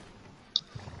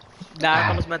 Nah,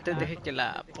 no los maten, dejen que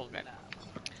la pongan.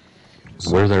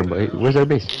 Where's their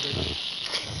base?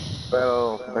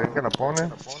 Pero, ¿ven que la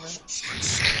ponen?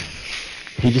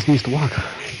 He just needs to walk.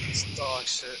 Dog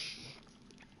shit.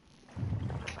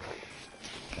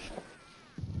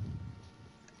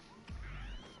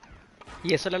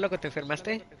 ¿Y eso, Lalo, que te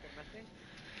enfermaste?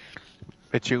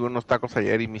 Eché unos tacos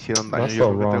ayer y me hicieron daño. That's Yo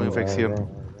so creo que tengo wrong, infección. bro.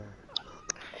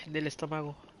 Del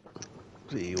estómago.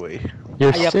 Sí, güey.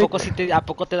 You're Ay, ¿a sick?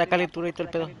 poco te da calentura y todo el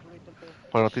pedo?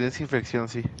 Cuando tienes infección,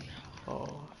 sí.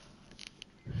 Oh.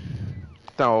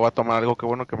 No, voy a tomar algo. Qué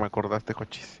bueno que me acordaste,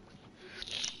 Jochis.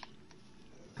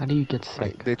 How do you get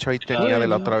Ay, sick? de hecho, ahí tenía de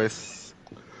la otra vez.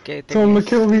 ¿Qué te... Someone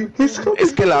kill me. He's coming.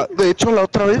 Es que de hecho, la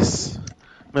otra vez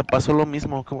me pasó lo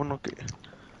mismo. Qué bueno que...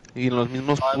 Y en los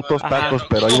mismos putos Ajá. tacos,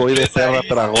 pero ahí voy de perra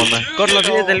tragona. ¿Con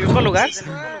los del mismo lugar?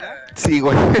 Sí,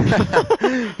 güey.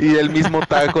 Y el mismo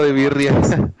taco de birria.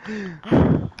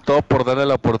 Todo por darle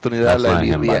la oportunidad a That's la not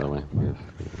him, by birria. the way.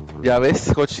 Ya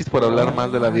ves, Jochis, por hablar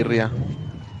mal de la birria.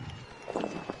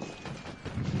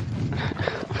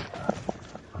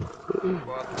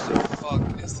 What the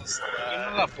fuck is this? ¿Por qué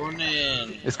no la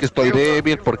ponen? Es que estoy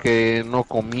débil porque no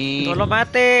comí. No lo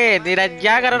maten. Mira,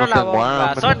 ya agarraron No la tengo bomba.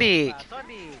 hambre. Sonic,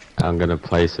 I'm gonna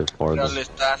place it for Pero them. le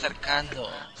está acercando.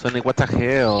 Sonic, what the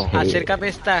hell? acércame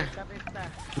esta.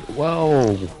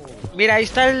 Wow. Mira, ahí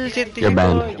está el You're científico.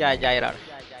 banned. Ya era.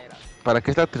 ¿Para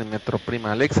qué es la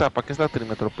trimetroprima? Alexa, ¿para qué es la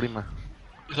trimetroprima?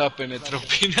 La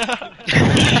penetropina.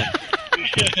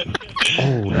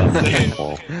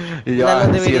 Oh, Y yo, Lalo,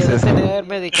 sí deberías es de eso. tener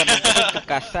medicamentos en tu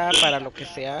casa para lo que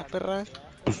sea, perra.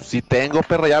 Pues sí tengo,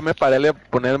 perra, ya me paré a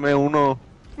ponerme uno.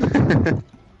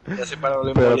 Ya se paró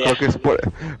la Pero embolia. creo que es por,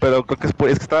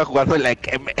 es que estaba jugando en la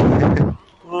Keme.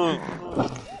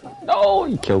 no,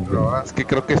 he killed me. Es que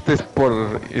creo que este es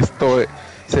por es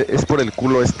por el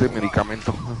culo este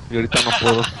medicamento. Y ahorita no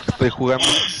puedo, estoy jugando.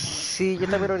 Sí, yo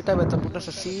también ahorita me tomo unas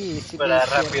así y sí me Para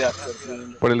hicieron. rápida.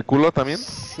 ¿Por el culo también?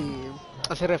 Sí,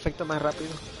 hacer efecto más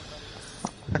rápido.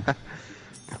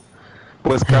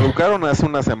 Pues caducaron hace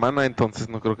una semana, entonces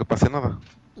no creo que pase nada.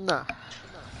 No.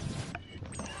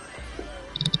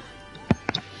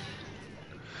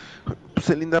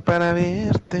 Puse linda para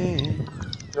verte.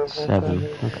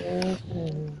 7.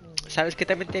 ¿Sabes qué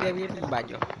también te haría bien? Un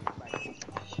baño.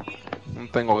 No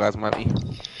tengo gas, mami.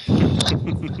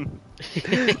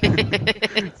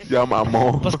 Ya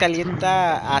mamó. Pues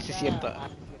calienta. Ah, sí, cierto.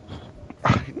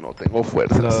 Ay, no tengo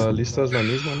fuerzas. La lista es la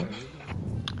misma, ¿no?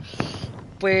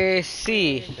 Pues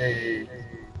sí.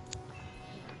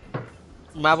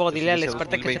 Mavo, dile al Inicia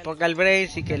Esparta que se 2020. ponga el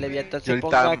brace y que Leviatán Y se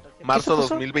ahorita, ponga. marzo ¿Qué se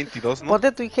puso? 2022, ¿no?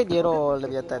 Ponte tu ingeniero,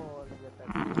 Leviatán.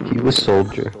 He was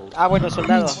soldier. Ah, bueno,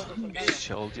 soldado.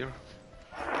 Soldier.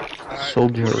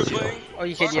 Soldier. O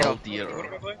ingeniero. Soldier.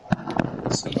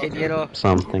 Ingeniero.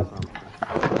 Something.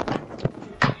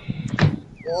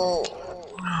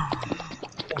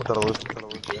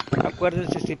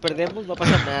 Acuérdense, si perdemos no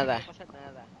pasa nada.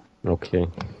 Okay.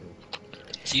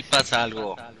 Sí pasa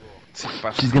algo. Sí,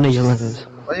 pasa. She's gonna yell at us.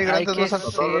 Oye, grandes, ¿no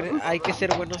sacó todo? Hay que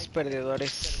ser buenos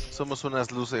perdedores. Somos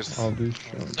unas losers. I'll do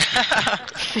shit.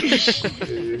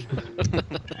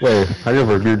 Wait, I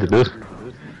never agreed to this.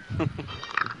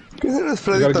 ¿Quién eres You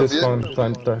Freddy gotta just también?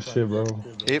 plant that shit, bro.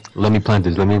 Let me plant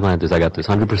this, I got this.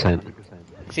 100%.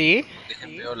 ¿Sí?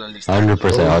 Veo la lista.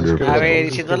 100%, A 100%. ver,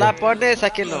 y si no la pones,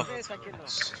 sáquenlo.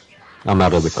 I'm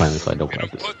out of the clan if I don't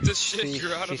plant this. Put this shit, Sí,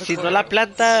 you're out sí, of the si no clan. la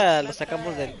planta, lo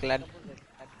sacamos del clan.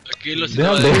 Aquí los They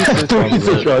have They those have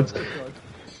 26 shots.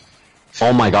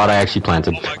 Oh my god, I actually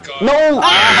planted. Oh my god. No!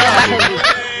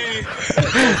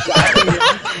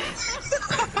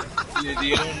 le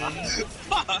dieron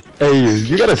Hey,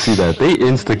 you gotta see that. They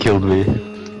insta-killed me.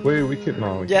 Wait, we could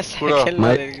no. Ya sáquenlo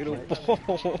My- del grupo.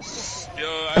 Yo,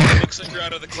 it looks like you're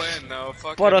out of the clan now.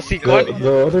 Fuck Por it. hocicón.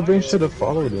 The other brain should have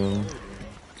followed him.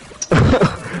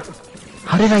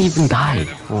 How did I even die?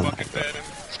 Oh my Fucking god. bad.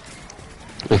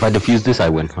 If I defuse this, I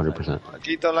win 100%.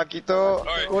 La quito.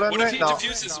 Alright, what if he No.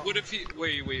 defuses? What if he.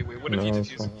 Wait. What if No, he it's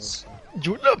defuses?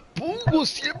 Yo la pongo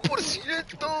 100%.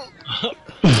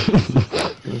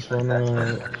 Just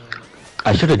wanna.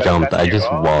 I should have jumped. I just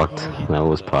walked. That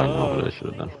was probably not what I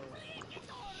should have done.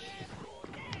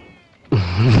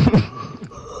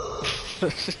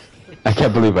 I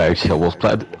can't believe I actually almost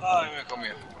planted. Ay, me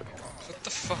comió. What the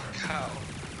fuck? How?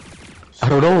 I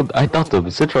don't know. I thought the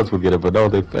Citrons would get it, but no,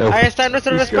 they failed. Ahí está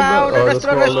nuestro Izquierda, respawn, oh,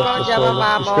 nuestro let's go, respawn, let's ya go,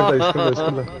 vamos.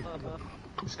 Izquierda.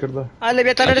 Izquierda. Ah,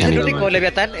 Leviatán, eres el Genial. único,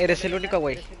 Leviatán, eres el único,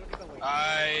 güey.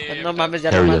 Ay, No mames, ya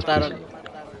lo Harry mataron.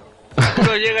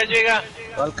 Puro, llega.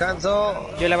 No alcanzo.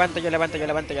 Yo levanto.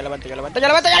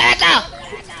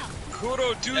 Kuro,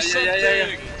 do Ya.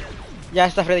 something! Ya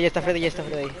está Freddy.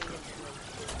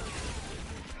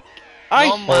 ¡Ay!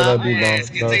 No Oh, that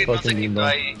mames, beat ¿quién se down. no se That quitó fucking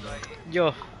ahí?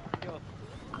 Yo.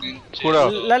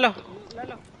 Juro, Lalo.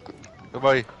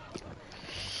 voy.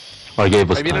 I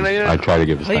gave us Ahí vienen, time. ahí vienen. I tried to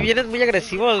give us Hoy time. vienen muy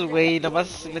agresivos, güey.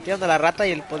 Nomás metieron a la rata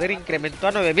y el poder incrementó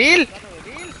a 9000.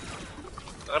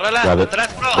 Agárrala, Grab it. atrás,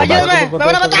 bro. Go back. ¡Ayúdame! ¡Me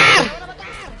van a matar!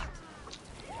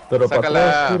 Pero para Sácala.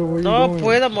 atrás, Kuro, where you No going?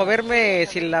 puedo moverme.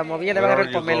 Si la movía le va a agarrar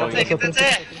el Where are you pomelo. going?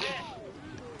 Quítense.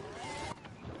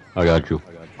 I got you.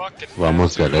 Fucking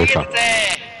Vamos, derecha.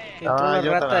 Entró la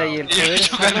yo rata también. y el poder Yo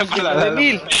está también. a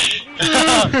 9000.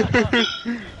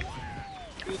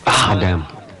 Ah, damn.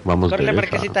 Vamos, Corre la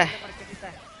derecha. marquesita.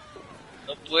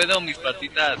 No puedo, mis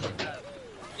patitas.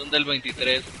 Son del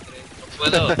 23. No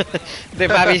puedo. De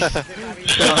Mavis.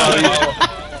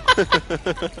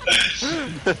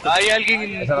 Hay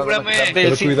alguien, cúbrame. Del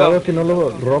Pero 5. cuidado que no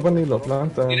lo roban ni lo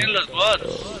plantan. Miren los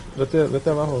bots. Vete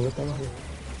abajo.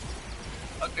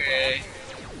 Ok.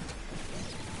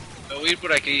 Me voy a ir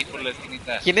por aquí, por la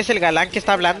esquinita. ¿Quién es el galán que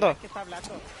está hablando?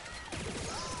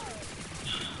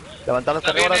 Levantar las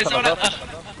Está bien, carreras es con los hora. dos.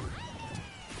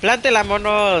 Plántela,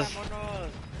 monos.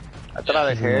 Ahí te la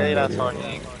dejé ir a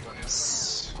Sonic.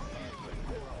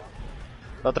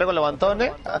 ¿No traigo levantón,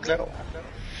 Ah, claro.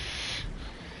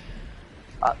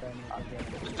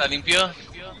 ¿Está limpio?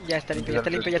 Ya está limpio.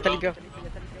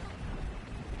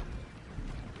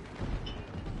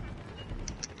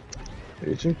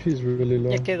 HP is really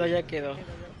low. Ya quedó, ya quedó.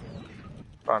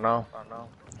 Oh no.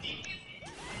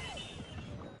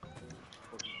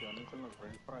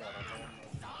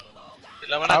 Se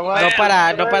la van a Agua.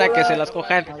 comer. No para que se las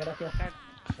cojan.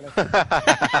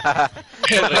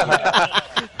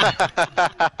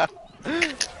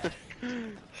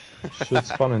 Should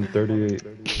spawn in 38.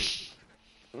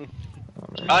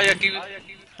 Ay, aquí.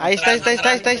 Ahí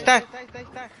está.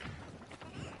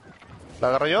 ¿La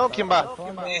agarro yo o quién va?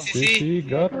 Sí, sí, sí.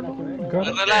 Got it.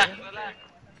 Agárrala.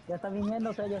 Ya están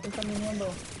viniéndose, ya se están viniendo.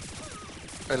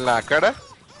 ¿En la cara?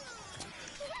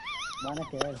 Van a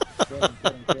querer.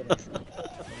 Quieren.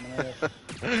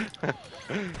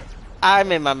 Ay,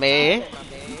 me mamé.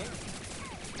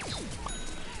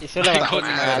 Hizo la bajó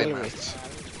mal, güey.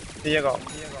 Sí llegó.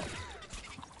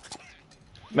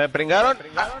 ¿Me pringaron?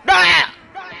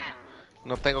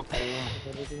 No tengo...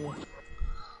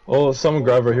 Oh, someone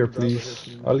grab right here,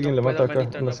 please. Alguien No levanta puedo, acá.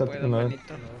 manito, En la no set- puedo, en la-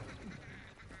 manito.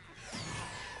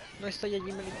 No estoy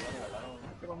allí, manito.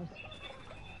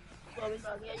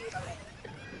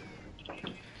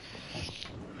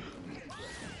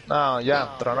 No,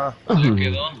 ya, tronó. Ya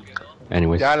quedó.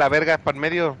 Anyways. Ya, la verga, para en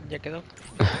medio. Ya quedó.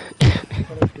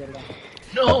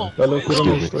 No. Dale,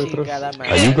 cúrame, estoy Chingada atrás.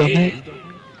 madre. Ayúdame.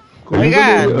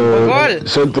 Oigan, Mongol.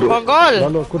 Centro. Mongol.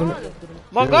 Lalo, cúrame.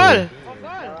 Mongol.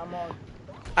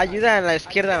 Ayuda a la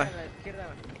izquierda.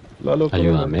 Lalo, cúrame.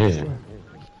 Ayúdame.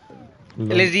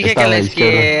 Les dije Está que a a la la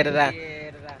izquierda.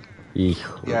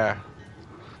 Hijo.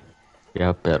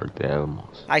 Ya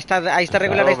perdemos. Ahí está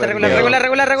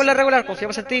regular.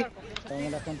 Confiamos en ti. Tengo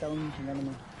la gente aún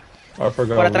chingándome. I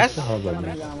forgot. ¿Por we atrás? still have that,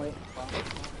 man. Ya, güey.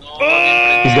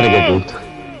 He's gonna get booped.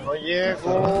 No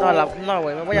llego. No,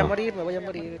 güey, me voy a No. morir.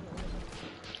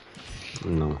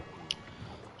 No.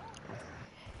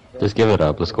 Just give it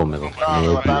up. Let's go middle.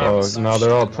 Middle, Oh, no,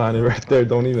 they're all planted right there.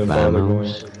 Don't even bother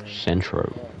going. Vamos. Centro.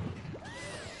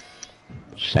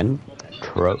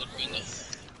 Centro.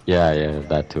 Yeah,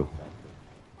 that too.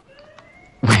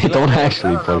 Wait, don't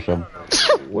actually push him.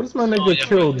 What is my nigga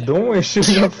killed doing?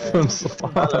 Shooting up from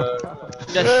spawn.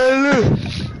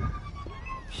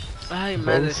 Ay, Bro,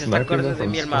 madre, se está sniping acordando them de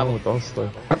from mí el spawn mago. without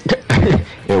stuff.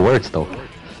 It works though.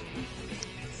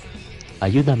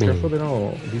 Ayúdame. Careful they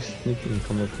don't be sneaky and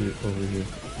come up here, over here.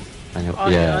 I know.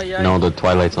 Ay, Yeah. ay, ay. No, the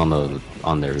Twilight's on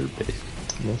their base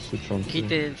Most switch on too.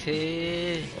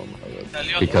 Quítense. Oh my god.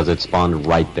 Salió. because it spawned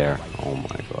right there. Oh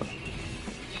my god.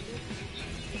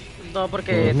 No,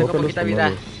 porque tengo poquita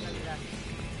vida.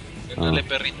 Dale,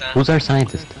 perrita. Who's our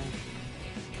scientist?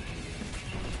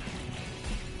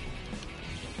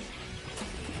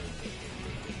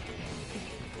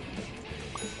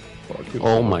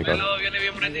 Oh my god. Velo, viene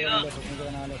bien prendido.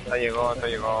 Ya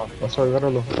llegó. Pasó,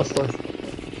 agárralo. Pasó.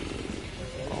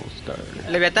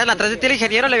 Leviatán, atrás de ti el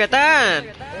ingeniero, Leviatán.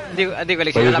 Digo el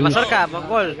ingeniero, la mazorca,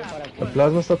 Mongol. El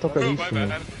plasma está tocadísimo.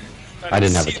 I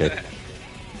didn't have a kit.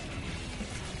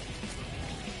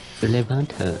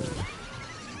 Levanta.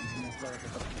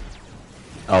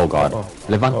 Oh god.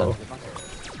 Levanta. Oh.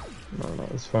 No,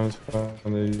 it's fine, it's fine.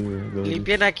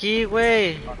 Limpien aquí,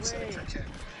 güey.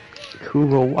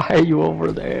 Hugo, why are you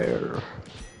over there?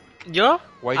 ¿Yo?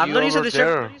 Why I'm you not using over the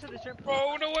shirt. there?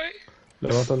 Oh, no way.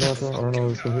 Levanta. I don't know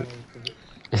if it's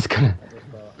It's gonna.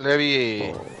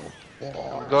 Levi.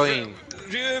 Going.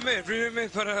 Revíveme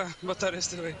para matar a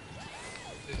este güey.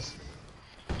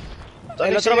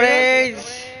 El otro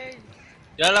brace.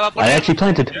 Ya la va a I poner. actually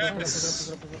planted.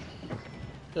 Yes.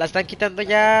 La están quitando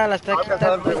ya, la están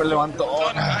quitando. Me levantó.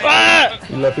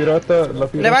 Y la pirata.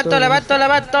 Levanto.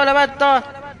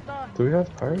 Do we have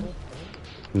pirate?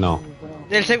 No.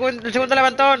 El segundo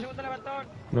levantón.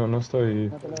 No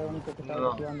estoy.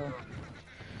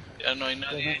 Ya no hay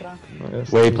nadie. No, ya Wait,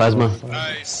 estoy- plasma.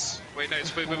 Nice. Wait,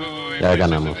 nice. Wait. Ya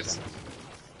ganamos.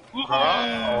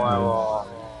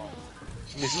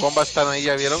 Mis bombas están ahí,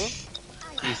 ¿ya vieron?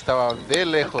 Y estaban de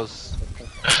lejos.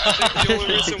 The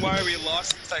only reason why we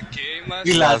lost that game last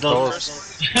Y las time dos.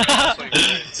 was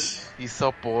first- Y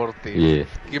soporte. Yeah.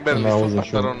 Kimberly No, I se wasn't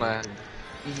sure. mataron a...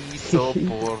 Y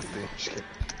soporte.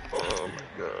 Oh my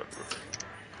god.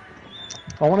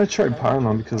 I want to try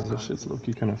Paramount because this shit's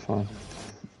low-key kind of fun.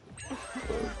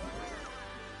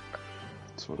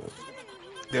 That's what it.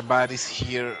 The bad is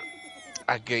here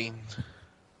again.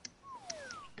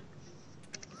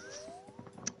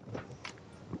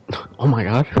 Oh my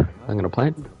god. I'm gonna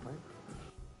plant.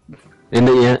 In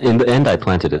the end, I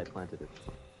planted it.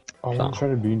 I want to try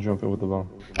to beam jump it with the bomb.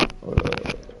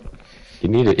 You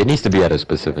need it. It needs to be at a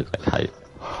specific height.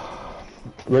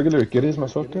 Regular, ¿quieres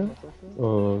más suerte?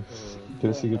 ¿O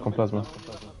quieres seguir con plasma?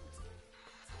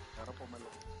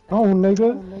 No,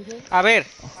 nigga. A ver.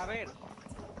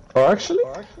 Oh, actually?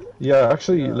 Yeah,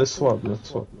 actually, let's swap.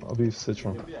 I'll be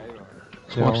Citron.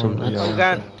 Swap some nuts.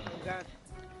 Oigan,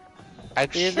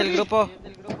 ¿y es del Actually, grupo?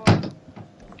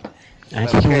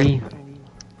 Actually, El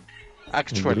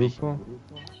actually. grupo.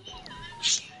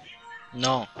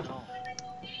 No.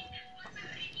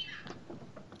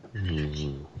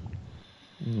 mm.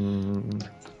 Mm,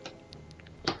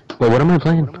 Wait, what am I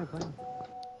playing?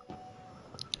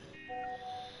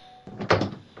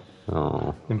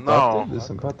 Oh, No. empate,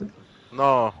 desempate.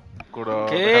 No, Kuro,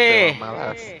 déjate de ¿Qué?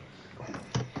 mamadas.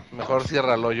 Mejor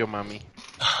cierra el hoyo, mami.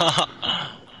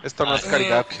 Esto no es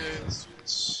caridad. Okay,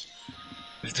 switch.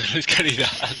 Esto no es caridad.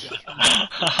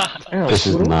 Damn, this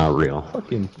is Kuro, not real.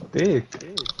 fucking dick.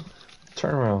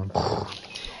 Turn around.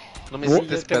 No me Sí, hiciste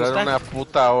 ¿te esperar gusta? una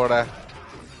puta hora.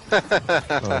 Oh, I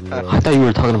Lord. thought you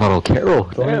were talking about Carol.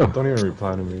 Don't even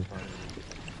reply to me.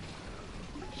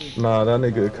 Nah, that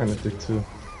nigga kinda dick too.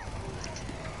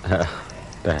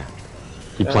 There.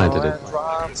 He planted it.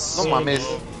 No mames.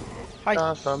 Ay, ¿quién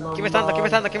me está dando? ¿Quién me está dando?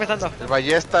 ¿Quién me está dando? El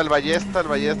ballesta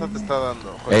te está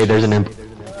dando. Hey, there's an imp.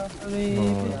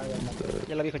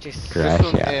 Ya lo dijo Chis. Es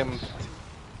un Gracias.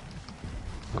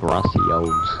 Gracias.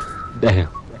 Damn.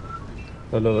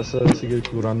 Lalo, vas a seguir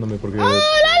curándome porque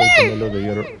estoy con lo de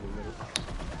hierro.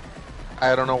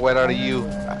 I don't know where are you.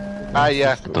 Ah,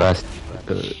 ya. Atrás.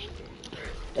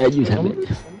 Ayúdame.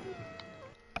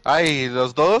 Ay,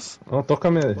 ¿los dos? No,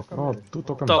 tócame. No, tú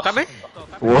tócame. ¿Tócame?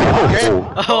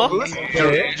 Wow. Oh,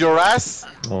 Your ass.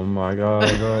 Oh my god,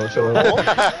 bro. Shut up.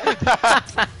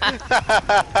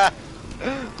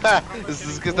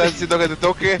 Es que estás diciendo que te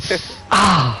toque.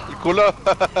 Ah. El culo.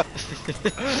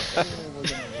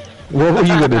 What were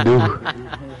you gonna do? I'm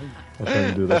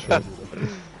trying to do that shit.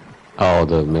 Oh,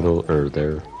 the middle or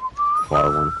their far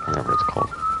one, whatever it's called.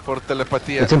 Por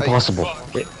telepatía. It's impossible.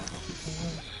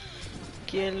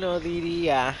 ¿quién lo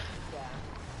diría? Ay,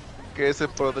 que se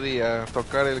podría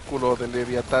tocar el culo de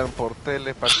Leviatán por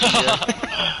telepatía.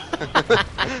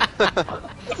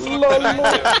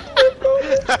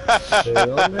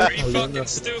 Are you fucking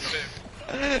stupid?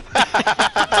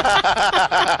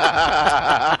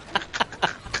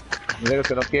 Digo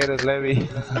que no quieres, Levi.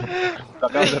 Lo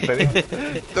acabas de pedir.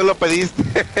 Tú lo pediste.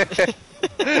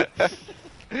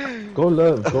 Go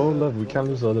love. We can't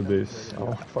lose the other base. I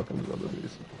don't fucking lose the other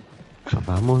base.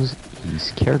 Vamos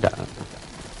izquierda.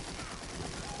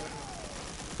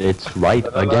 It's right A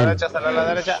la again. derecha, a la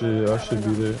derecha. Shit, I should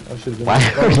be there. I should be Why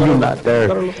are you not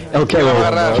there? Okay,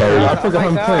 well, I carry. forgot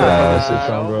I'm playing God,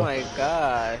 Citron, oh bro. my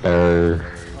god. There,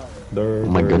 Oh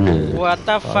my goodness. What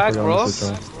the fuck, bro?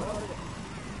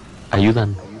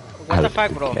 Ayudan. What the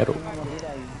fuck, bro? Quiero.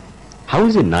 How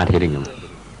is it not hitting him?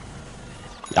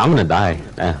 I'm gonna die.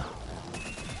 La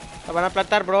van a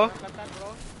plantar, bro.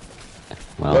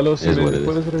 Well, Lalo, it si is me what it is.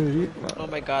 puedes revivir. Oh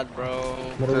my god, bro.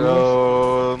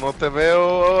 Pero no te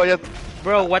veo. Ya,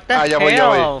 Bro, what the ya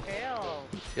hell? voy.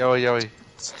 Ya voy.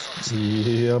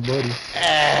 Yeah, buddy.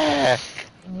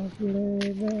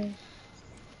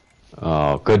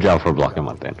 Oh, good job for blocking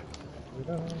my thing.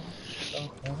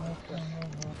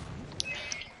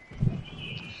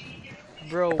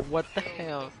 Bro, what the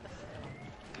hell?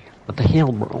 What the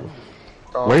hell, bro?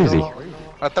 Where is he?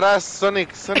 Atrás, Sonic.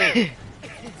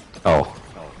 Oh,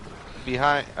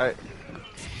 Behind.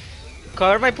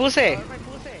 Cover my pussy.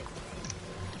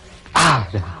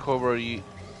 ah! Cover you.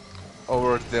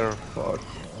 Over there. Fuck.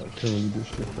 I can't really do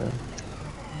shit, man.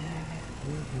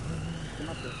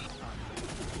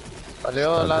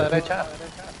 Salió a la derecha.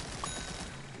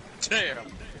 Damn.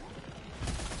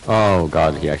 Oh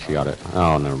god, he actually got it.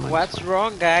 Oh, never mind. What's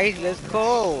wrong, guys? Let's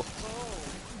go.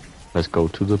 Let's go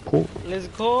to the pool. Let's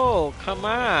go. Come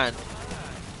on.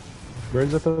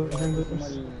 Where's the behind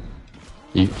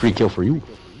this? Free kill for you.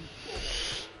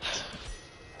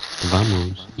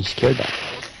 Vamos, izquierda.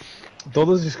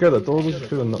 Todos izquierda.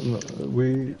 No,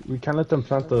 we can't let them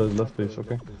plant the left base,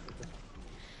 okay?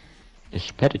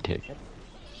 Espérate.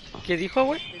 ¿Qué dijo,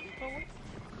 güey?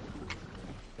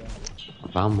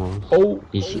 Vamos, Oh.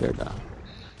 izquierda.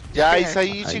 Ya,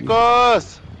 ahí,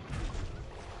 chicos.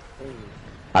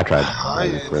 I tried.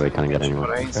 Really couldn't get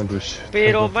anywhere. Can't do shit.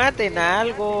 Pero maten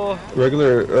algo.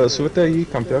 Regular, súbete ahí,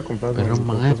 campea, comprar. Pero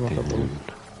mate.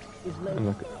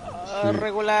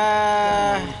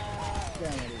 Regular.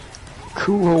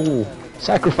 Cool.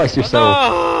 Sacrifice yourself.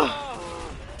 No.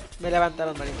 Me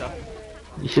levantaron, manito.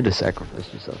 You should have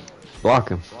sacrificed yourself. Block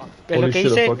him. ¿Ves lo Holy que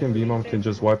shit, a hice? fucking V-Mom can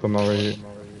just wipe him out right here.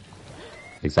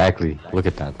 Exactly. Look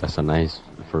at that. That's a nice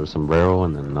for a sombrero,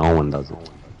 and then no one does it.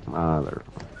 Mother.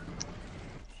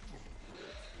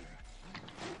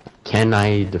 Can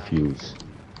I defuse?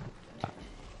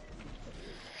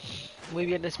 Muy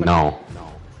bien, España. No.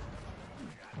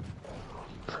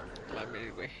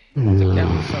 morir, güey. Se queda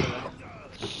muy sorda.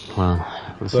 Well,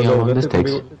 let's see Dale, how long vete this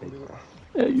takes. conmigo.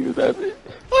 Ayúdame.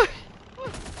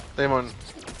 Demon,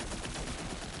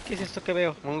 ¿Qué es esto que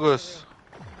veo? Mungus.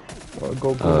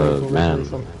 Go, man.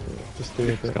 Just stay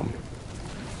right there. Come.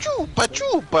 Chupa,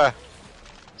 chupa.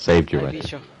 Saved you Hay right.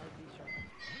 bicho.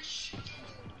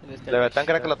 ¿Dónde está el Leviatán bicho?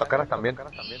 quería que lo tocaras también.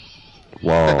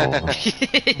 Wow.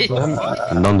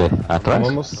 ¿Dónde? ¿Atrás? I'm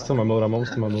almost to my mode, I'm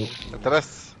almost to my mode.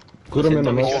 Atrás. Cúrame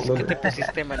nomás. ¿Qué te dale.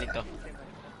 pusiste, manito?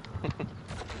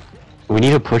 We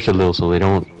need to push a little so they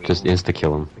don't just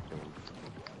insta-kill him.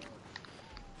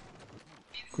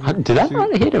 Did I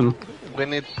not hit him? We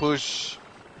need push.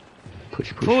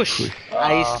 Push, push, Push.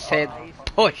 I said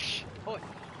push.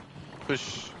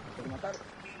 Push.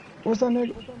 What's that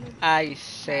nigga? I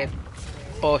said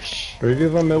push.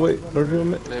 Revívame, wey.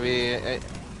 Revívame. Levi,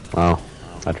 Wow,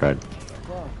 I tried.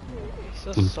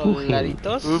 Esos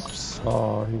soldaditos Oops.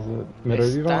 Oh, he's a... ¿Me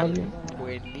revivan están alguien?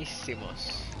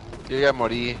 buenísimos. Yo ya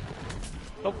morí.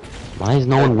 Why is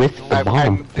no one with the I'm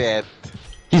bomb? dead.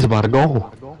 He's about to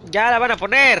go. ¡Ya la van a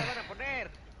poner!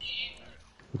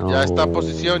 No, Ya está en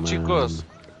posición, man. chicos.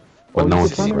 But Oh, no one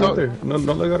there's a can timer right Necesito- there. No,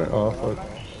 no le agarren. Oh, fuck.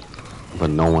 But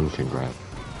no one can grab.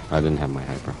 I didn't have my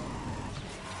hyper.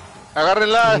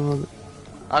 Agárrenla.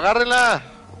 Agárrenla.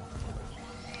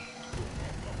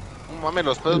 No mames,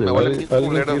 los pedos me huelen bien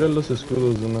Alguien tira culeros. los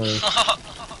escudos de una vez.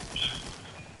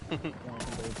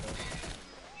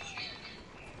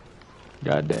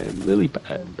 Goddamn lily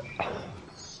pad.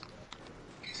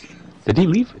 Did he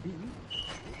leave?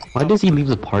 Why does he leave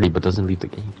the party but doesn't leave the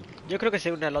game? Yo creo que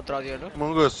se une al otro audio, ¿no?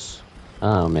 Mungus.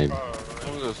 Oh, maybe.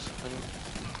 Mungus.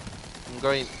 I'm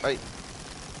going. Ay.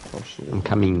 Oh, shit. I'm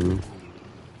coming.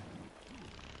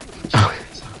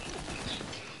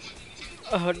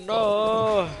 Oh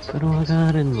no. Pero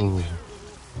agárrenlo.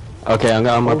 Okay,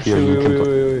 I'm Oh, up here. shit, You can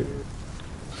wait.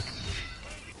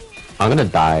 I'm gonna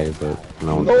die, but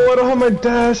no. No, I don't have my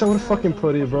dash. I would've fucking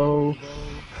put it, bro.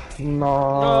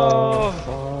 No. No.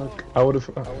 Fuck. I would've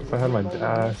if I had my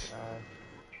dash.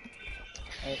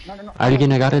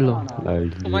 Alguien agárrelo.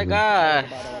 Oh my god.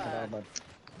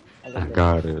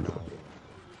 Agárrelo.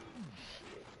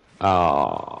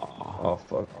 Oh. Oh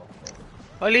fuck.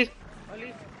 Oli.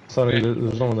 Sorry,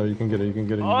 there's no one there. You can get it. You can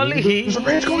get it. Oli.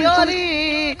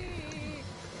 Oli.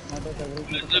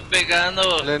 Me estoy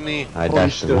pegando. Lenny. I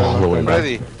dashed him all the way I'm back.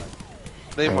 ready.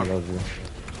 I Damon. love you.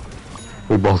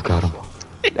 We both got him.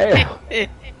 Damn.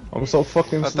 I'm so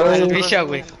fucking Atrás, slow. El atrás. bicho,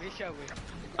 güey.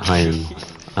 Iron.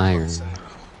 Iron.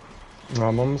 No,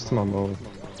 I'm almost to my mode.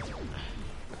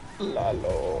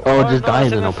 Oh, just no, die se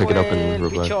and then me I'll pick it fue up and el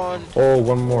revive. bichón. Oh,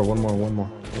 one more.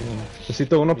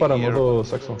 Necesito uno para modo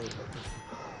sexo.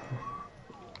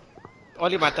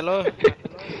 Oli, mátalo.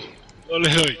 No le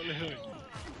doy.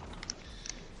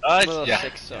 Ay, Modo ya.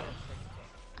 sexo.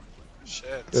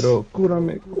 Pero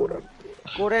cúrame.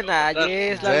 Curen a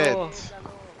Yes, Dead. Lalo.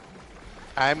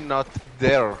 I'm not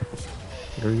there.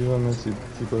 Revívame si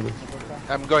puedes.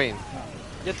 I'm going.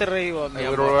 Yo te revivo, mi I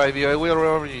will amor. revive you. I will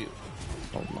revive you.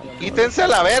 ¡Quítense a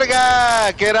la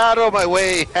verga! ¡Qué raro, my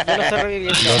way! Yo lo estoy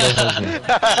reviviendo.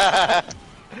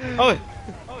 ¡Ay!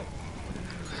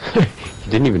 He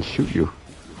didn't even shoot you.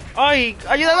 ¡Ay!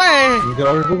 ¡Ayúdame!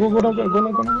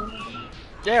 Go.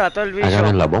 Lleva todo el bicho.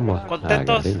 Agarren la bomba.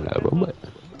 ¿Contentos? Agarren la bomba.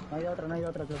 No hay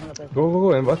otra, que es una pez.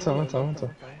 Go. Avanza.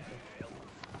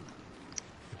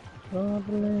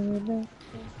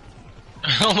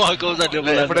 Oh my god, salió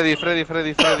volando.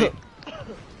 Freddy.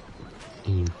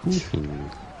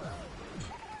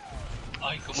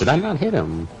 Ay, cómo Did I not hit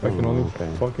him? I can only Okay.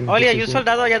 fucking Oli, hit hay un this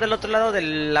soldado allá del otro lado de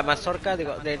la mazorca,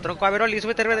 digo, del tronco. A ver, Oli,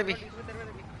 súbete arriba de mí.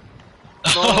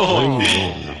 No.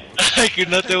 Ay, que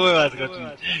no te muevas, Gotti.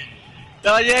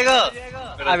 ¡No llego!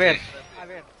 A ver.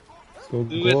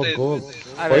 one. Go.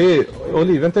 A ver. Oye,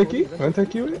 Oli, vente aquí, güey.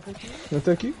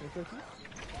 Vente aquí.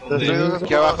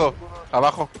 Aquí abajo.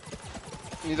 Abajo.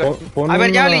 Mira. Pon A ver,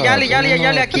 una- Yali, aquí, una-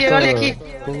 Yali, aquí.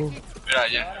 Go. Mira,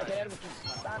 ya.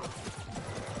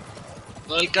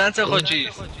 No alcanza, Jochis.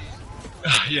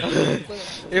 Ah, ya.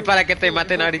 Y para que te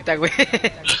maten ahorita, güey.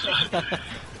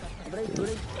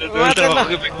 Todo el trabajo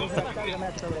que me I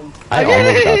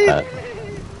almost got that.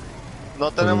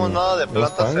 No tenemos nada de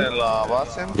 ¿Los plantas pan? en la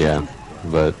base. Yeah,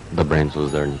 but the brains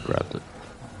was there and you grabbed it.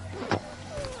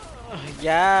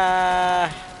 Ya.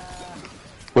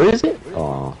 Where is it?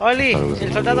 Oh. Oli, I thought it was in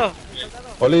el the soldado.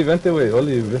 Oli, vente, güey.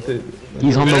 Oli, vente. roof.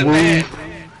 He's on the Espérate. roof.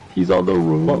 He's on the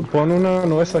roof. Pon una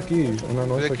nuez aquí. Una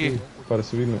nuez Estoy aquí. aquí. Para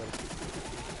subirme.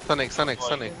 Sonic.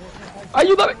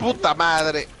 Ayúdame. ¡Puta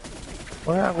madre!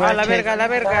 A la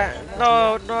verga.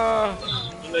 No. No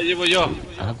la llevo yo.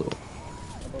 Algo.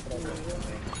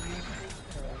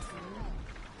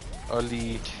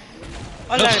 Oli.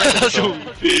 Hola, gracias.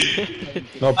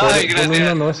 No, Ay, pon gracias.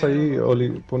 una nuez ahí, Oli.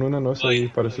 Pon una nuez ahí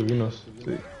para subirnos.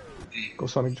 Sí. Go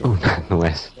Sonic jump. No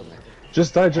es.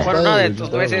 Just die, just Por die. uno de Oli, tus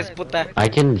just die, nueces, Oli. puta. I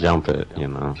can jump it, you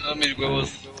know. No, mis huevos.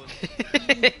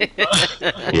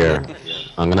 Here,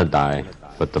 I'm gonna die,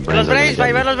 but the Los brains are brains, va a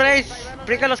gonna ver los brains.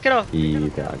 Brinca, los quiero. get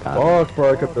me. Yeah, I got Fuck,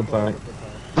 bro, I kept the time. it.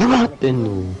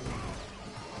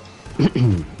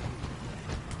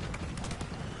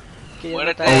 Que ya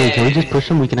Muérete. no Oh, está. wait, can we just push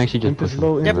him? We can actually just Imp push is him.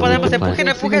 low, Ya imp. podemos, Really? empujen,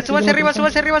 empujen. Súbanse arriba,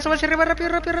 súbanse arriba, rápido,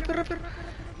 rápido.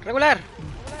 Regular.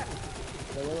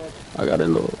 I got it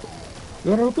low.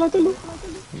 No, plátalo.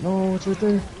 No, it's right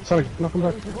there. Sonic, knock him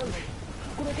back.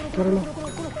 Plátalo.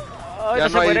 Ay, Ya no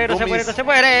se no hay muere, no se dummies. muere, no se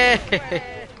muere.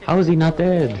 How is he not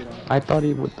dead? I thought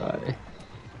he would die.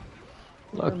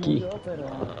 Lucky.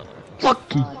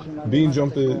 Lucky. Bean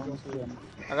jump it.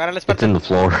 Agarra la It's in espalda. the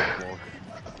floor.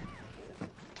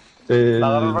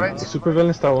 El Super Villain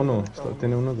está uno.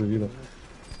 Tiene uno de vida.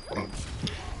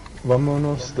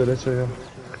 Vámonos, derecha ya.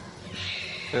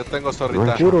 Yo tengo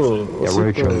zorrita. Puro, Ya, osito.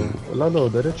 Rachel. Lado,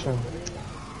 derecha.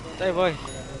 Ahí voy.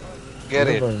 Get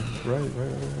it. Right.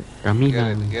 Get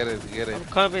Camina. it, get it, get it. I'm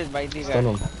coming, my nigga. Stun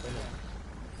him.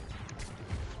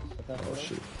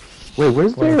 Wait,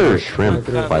 where's Well, their well, shrimp,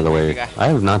 well, by the way? I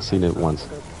have not seen it once.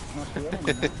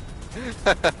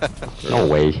 No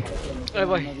way. Ahí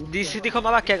voy. Dijo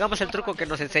Mama que hagamos el truco que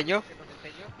nos enseñó.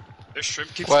 The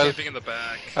shrimp keeps Well. camping in the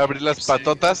back. Abrir las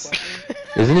patotas.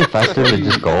 Isn't it faster to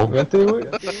just go? Vente, güey.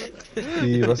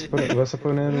 Y vas a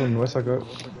poner un nuez acá.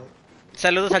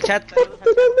 Saludos al chat.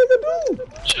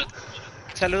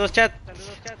 Saludos, chat.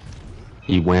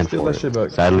 He went Steal for that shit it.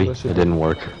 back. Sadly, Steal that shit it didn't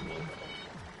work.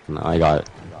 No, I got it.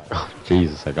 Oh,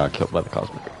 Jesus, I got killed by the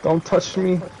cosmic. Don't touch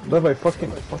me. Levi,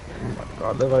 fucking. Oh my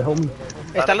god, Levi, help me.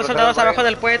 Están los soldados abajo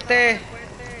del puente.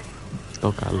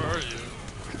 Still got Where it.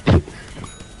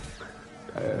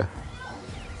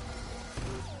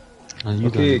 are you?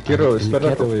 Ok, quiero,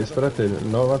 espérate, güey, espérate.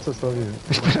 No avanzas todavía.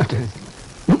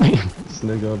 This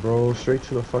nigga, bro, straight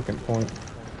to the fucking point.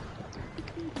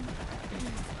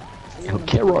 El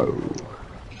quiero.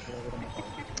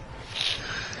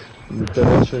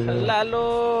 Derecha ya.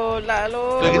 Lalo.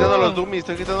 Estoy quitando los dummies,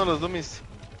 estoy quitando los dummies.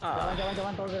 Ah,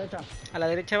 Van todos derecha. a la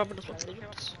derecha vámonos. Son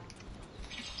traviesos.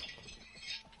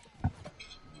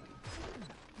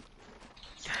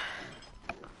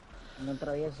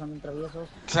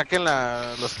 Saquen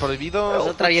los prohibidos.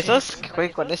 ¿Son traviesos? Que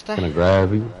jueguen con esta. Gonna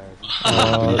grab you.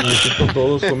 Necesito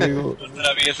todos conmigo.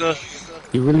 Traviesos.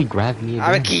 He really grabbed me.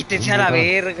 A ver, again. quítense a la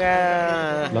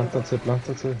verga.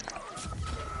 Plántate.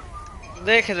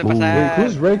 Déjenme Wait, pasar.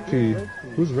 who's Reg P?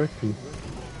 Who's Reg P?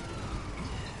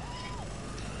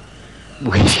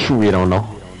 We don't know.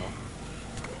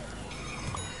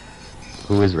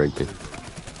 Who is Ray Pit?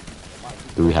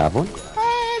 Do we have one?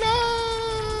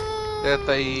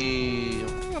 Quédate ahí.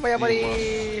 Me voy a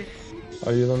morir.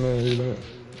 Ayúdame.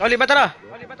 Oli, mátala.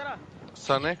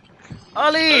 Sonic.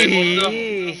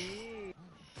 Oli.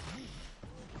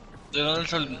 ¿De dónde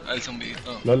es el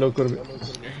zumbidito? Lalo, Corby.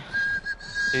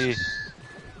 Sí.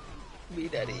 Mi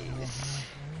nariz.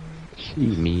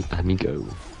 Excuse me, amigo.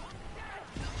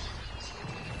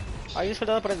 Hay un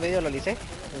soldado por el medio, Loli, ¿eh?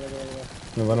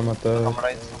 Me van a matar.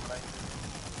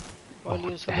 Oli,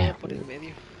 un soldado por el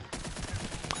medio.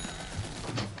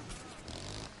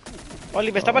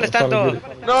 Oli, me está molestando.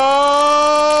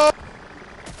 ¡No!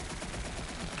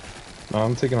 No,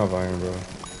 I'm taking off iron, bro.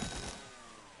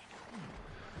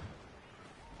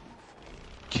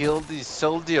 Kill these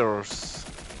soldiers.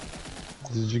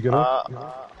 Did you get up?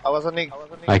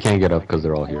 I can't get up because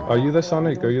they're all here. Are you the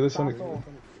Sonic?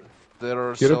 There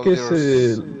are Quiero que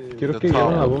soldiers. quiero The que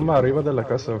lleven la top. bomba arriba de la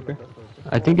casa, ¿ok?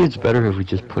 I think it's better if we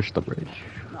just push the bridge.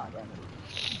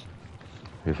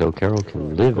 If El Carol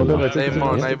can live Go, Levi, enough. take it to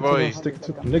Damon, stick hey it to boy. stick it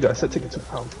to Nigga, I said take it to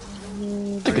pound.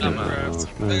 Take it I'm in. grabbed.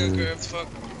 I got grabbed. Fuck.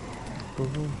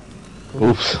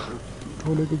 Oops.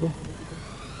 Go, nigga, go.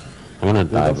 I'm gonna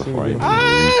die don't see before I me.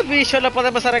 Ah, bicho, lo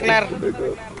podemos arreglar.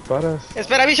 Nigga, paras.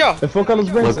 Espera, bicho. Enfoca los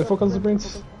brains,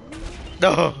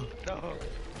 No.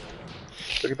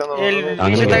 El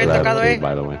I'm bicho gonna está get bien that tocado, too,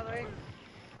 by the way.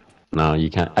 No, you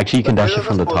can't. Actually, you can dash it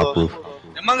from the top roof.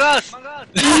 ¡De mangas!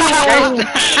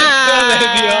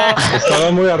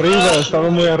 Estaba muy arriba.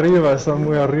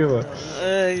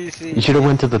 Ay, sí. You should have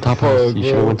went to the top house. You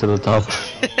should have bro. went to the top.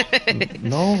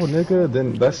 No, nigga,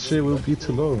 then that shit will be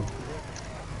too low.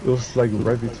 It was like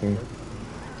right between.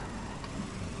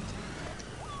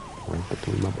 Right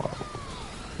between my balls.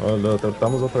 Oh, lo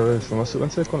tratamos otra vez. Nomás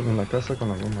súbanse en la casa con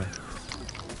la bomba.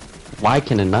 Why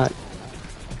can it not?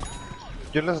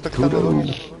 Yo les estoy quitando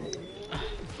dos.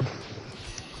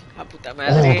 A puta Oh,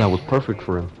 madre. that was perfect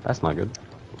for him. That's not good.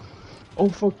 Oh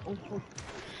fuck.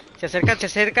 Se acercan, se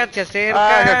acercan, se Ah,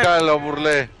 acercan. caca, lo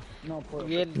burlé. No puedo.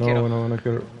 Bien, No, quiero. no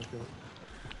quiero.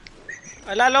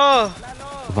 ¡Lalo!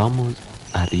 Vamos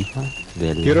arriba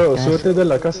de la Quiero, casa. súbete de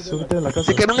la casa, súbete de la casa.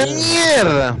 ¡Se quedó una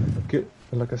mierda! ¿Qué?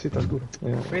 En la casita oscura.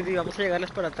 Freddy, vamos a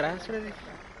llegarles por atrás, Freddy.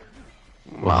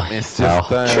 Mames, Wow. ya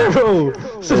está. Bro,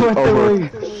 súbete,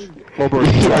 güey. He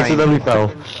Overtime. accidentally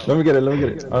fell. Let me get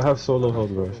it. I have solo health,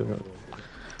 bro. Shit.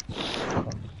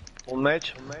 Un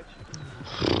match.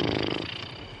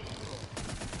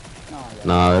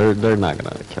 No, they're not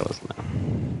gonna kill us now.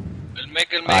 El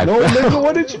mech, el I mech. No, nigga,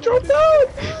 why did you drop down?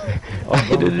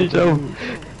 I didn't jump.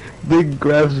 Big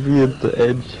grabs me at the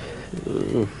edge.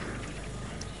 Ugh.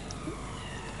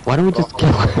 Why don't we just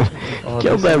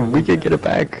kill them? We can get it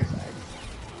back.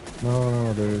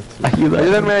 No, there's.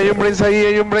 Ayúdenme, hay un brains ahí,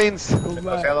 hay un brains.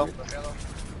 Demasiado.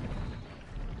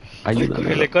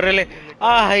 Córrele, córrele.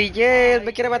 ¡Ay, Jess!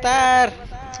 ¡Me quiere matar!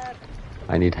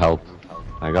 I need help.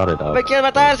 I got it up. ¡Me quiere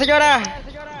matar, señora!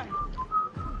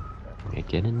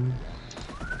 Get in.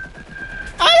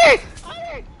 ¡Ay!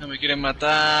 No me quieren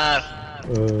matar.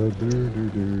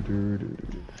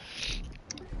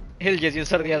 El Jess y un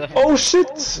sordeado. Oh shit!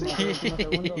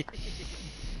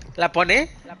 ¿La pone?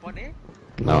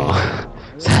 No.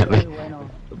 Sadly. Bueno,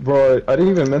 Bro, I didn't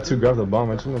even meant to grab the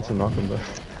bomb. I just meant to knock him down.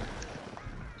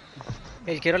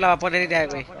 El quiero la va a poner ya,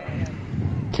 güey.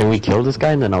 Can we kill this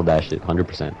guy and then I'll dash it?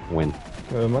 100%. Win.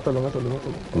 Mátalo.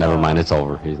 Never mind, it's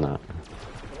over. He's not.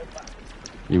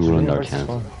 You ruined our Junior versus chance.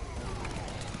 Spawn.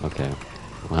 Okay.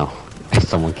 Well,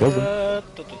 someone killed him.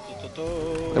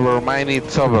 Never mind,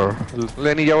 it's over.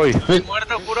 Lenny, ya voy. Estoy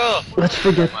muerto, juro. Let's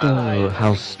forget the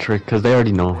house trick, because they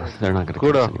already know they're not gonna kill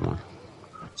us Curo. anymore.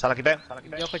 Se la quité.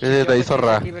 Yo, De ahí,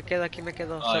 zorra. Aquí me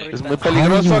quedo, zorrita. Es muy How do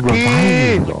peligroso you aquí.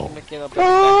 revive me, bro? Me quedo,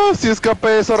 ¡Oh! Si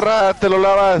escapé, zorra, te lo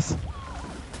lavas.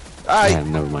 ¡Ay! Yeah,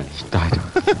 never mind. He died.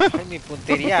 Ay, mi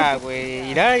puntería,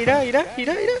 güey. Irá.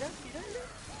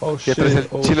 Oh ¿Ya shit. traes el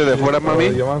oh, chile de shit. fuera, mami?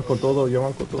 Llaman con todo.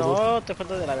 No, te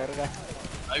falta de la verga.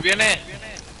 Ahí viene.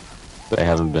 They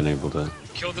haven't been able to.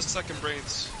 Kill the second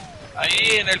brains.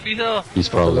 Ahí, en el piso. He's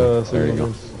frozen. Sí, There you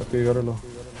go. Aquí, agárralo.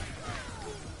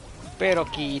 Pero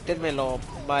quítenmelo,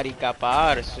 marica,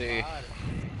 parce.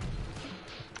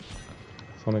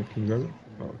 Sonic, can you grab it?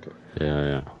 Oh, okay.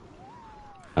 Yeah.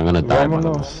 I'm gonna die. by the way.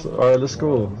 Vámonos. Alright, let's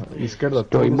go. Izquierda.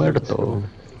 Estoy todos muerto.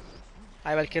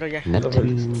 Ahí va el quiero ya.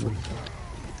 Neptune.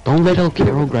 Don't let El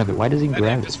Quiero grab it. Why does he That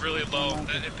grab imp it? is really low.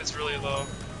 That imp is really low.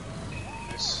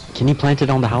 Can he plant it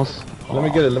on the house? Let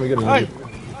me get it. Ay.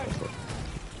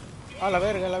 A la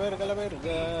verga.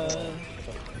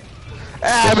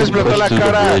 ¡Ah! Me Just explotó push la through the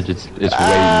cara. bridge. It's way easier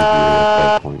at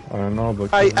that point. I don't know, but...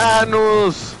 ¡Ay,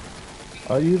 anus!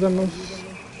 Ayúdanos.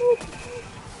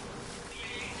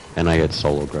 And I get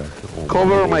solo grabbed. Oh,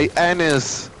 Cover no. my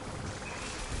anus.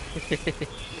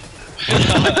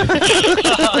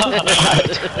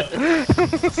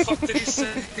 Fuck did he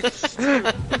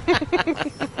say?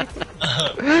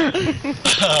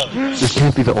 This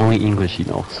can't be the only English he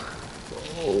knows.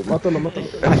 Oh, mátalo.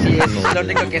 Así es, es lo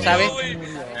único que sabe.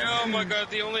 Oh my god,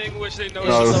 the only English they know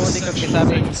No, is Es lo es- único que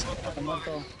sabe.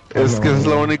 Es que es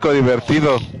lo único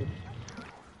divertido.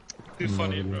 too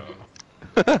funny, bro.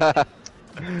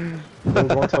 Go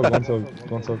on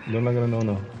top. They're not gonna know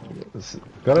now.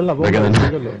 Got la They're bomba. gonna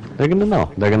síguelo.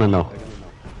 They're gonna know.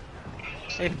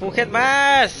 Empujen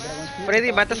más.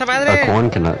 Freddy, mata a esa Our madre. corn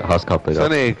can husk up it up.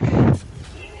 Sonic.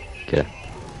 Okay.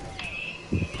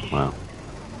 Wow.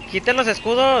 Quiten los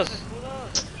escudos.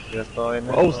 Ya estoy en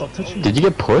Oh, stop touching me. Did you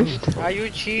get pushed? Hay un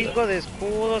chingo de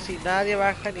escudos y nadie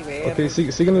baja ni ver. Ok,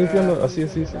 sigue limpiando. Así.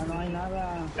 ya no hay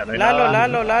nada. Ya no hay nada.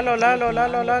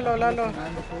 Lalo.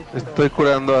 Estoy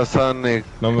curando a Sonic.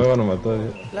 No me van a matar.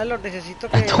 Lalo, necesito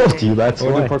I que... told you that's I'm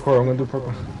gonna why. do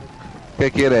parkour. ¿Qué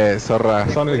quieres, zorra?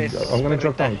 Sonic, I'm gonna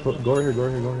drop down. Go right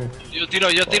here.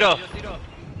 Yo tiro.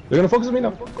 They're gonna focus on me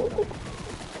now. Go.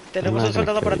 Tenemos un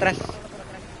soldado por atrás.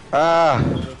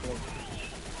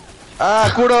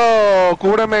 Curo,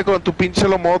 cúbreme con tu pinche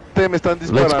lomote, me están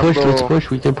Let's disparando. push.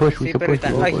 We can push. Sí, pero está...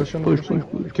 Ay, Push.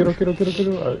 Quiero.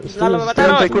 Lalo, me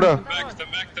mataron. Vente, cura.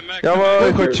 The mech. Ya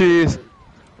voy, cochis.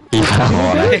 He fell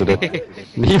on accident.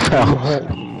 He fell.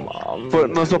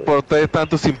 No soporté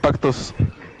tantos impactos.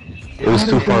 It was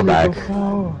too far back.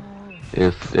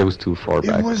 It was too far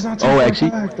back. It was not too Oh, far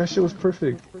actually, back. That shit was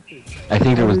perfect. I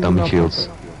think there was dummy shields.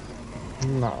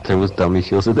 Nah. There was dummy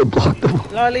shields and they blocked them.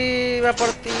 Loli, va por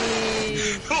ti.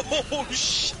 Oh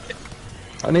shit.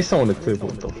 I need someone to clip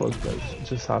what the fuck that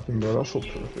just happened, bro. That's so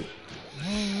perfect.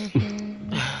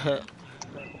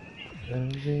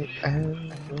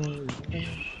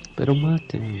 Pero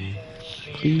maten.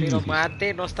 Pero Please.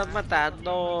 mate, no están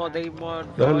matando, Damon.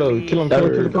 Déjalo, Oli. kill him, kill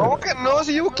him, kill him. ¿Cómo que no?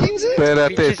 Si llevo 15. Espérate,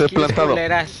 Pinches estoy kills plantado.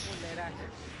 culeras.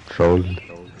 Troll.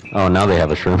 Oh, now they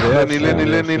have a shrimp. Lenny.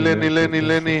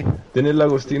 Tiene el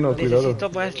Agostino, cuidado. Necesito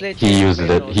más leche. He used it.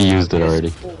 menos He used it already.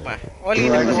 espuma. Oli,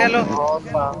 negocialo.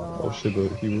 Oh shit,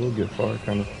 but he will get far,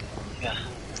 kind of.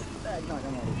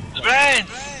 Brain.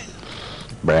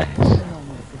 Bruh.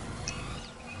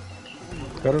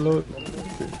 Gotta load.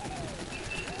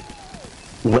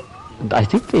 What? I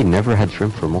think they never had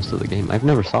shrimp for most of the game. I've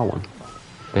never saw one.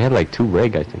 They had like 2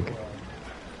 reg, I think.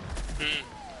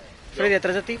 Freddy,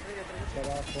 atrás de ti.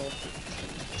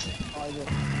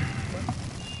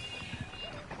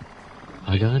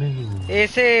 I got him.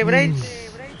 Ese Brains.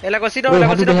 El agostino, Wait, el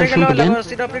how did agostino, they have pégalo, shrimp el again?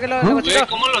 agostino, pégalo, el Huh? agostino. Güey,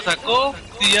 ¿cómo lo sacó?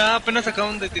 Si ya apenas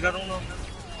acaban de tirar uno.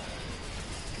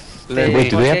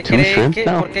 Wait, do they have 2 shrimp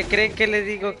now? ¿Por qué creen que le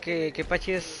digo que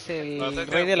Pachi es el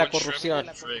rey de la corrupción?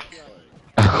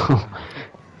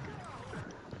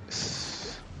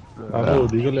 Algo,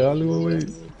 dígale algo, wey.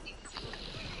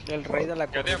 El rey de la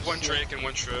Yeah, they have one corrupción. Drake and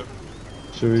one shrimp.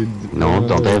 Should we... No,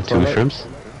 don't they have 2 shrimps?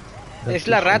 Es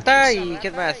la rata y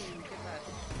 ¿quién más?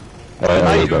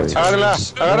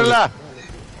 Agárrala.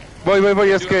 Voy,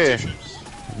 es que...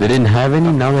 They didn't have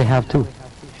any, now they have 2.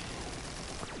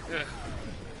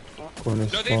 Con No,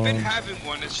 they've been esto... having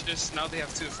one. It's just now they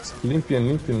have two for some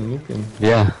reason. Limpien.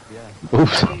 Yeah.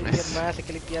 Oops. Hay que limpiar más, hay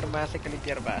que limpiar más, hay que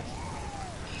limpiar más.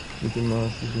 Limpien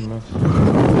más.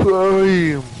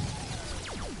 Ay.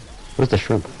 Where's the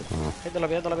shrimp? Oh, No lo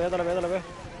veo. he's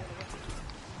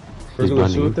Pero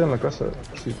running. súbete en la casa,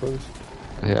 si puedes.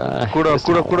 Yeah. Curo. It's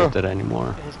not worth it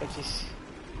anymore. Gracias, Pachis.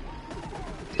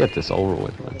 Let's get this over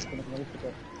with, man.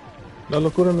 Dalo,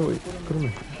 cúrame, wey.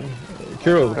 Cúrame.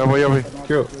 Kiro. Ya voy.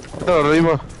 Kiro. Está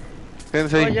arriba.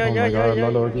 Quédense ahí. Yo. Oh my God,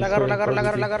 Lalo, aquí La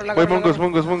agarro. Voy, mongos.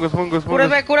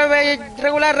 Cúrame,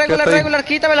 regular, Quédate ahí.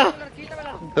 quítamelo.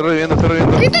 Estoy reviviendo.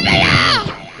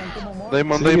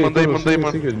 Damon.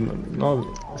 Sigue.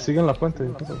 No, sigue en la fuente.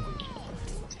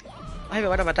 Ay, me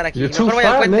van a matar aquí. You're too Mejor voy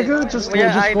al fat, puente. nigga. Just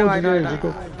Ay, go no. there, just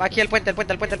go. Aquí el puente. Ahí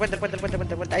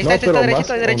No, está pero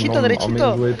derechito. más- no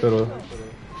mames, güey, pero...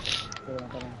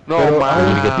 No, Pero man. hay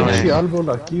Need to get the pinche next. árbol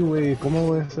aquí, güey. ¿Cómo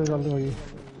voy a hacer algo ahí?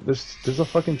 There's a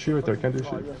fucking tree right there. I can't do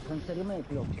shit. En serio me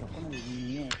bloqueó con el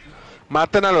niño.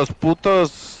 Maten a los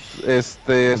putos,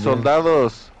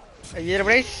 soldados. Ahí el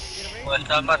Brace. O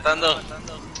están matando.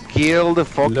 Kill the Levi,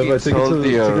 fucking take it to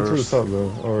the soldiers. top,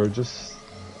 bro. Or just...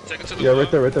 Take it to the Yeah,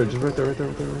 top. right there. Just right there.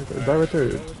 Die right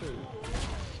there.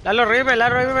 Lalo,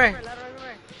 revíveme.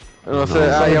 No sé,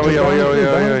 ya voy.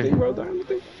 Bro, die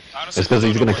anything. Honestly, It's because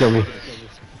he's gonna kill me.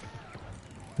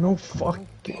 No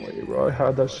fucking way, bro. I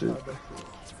had that shit.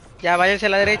 Ya, váyanse a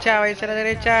la derecha.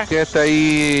 Quédate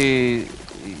ahí.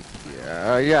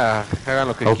 Ya, hagan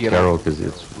lo que Oh, quieran. Carol, because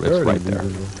it's right there.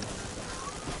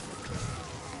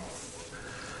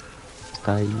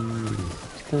 Está ahí.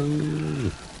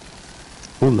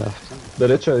 Who left?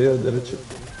 Derecha, derecha.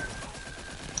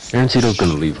 Aaroncito's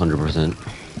gonna leave 100%.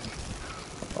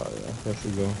 Oh, yeah, there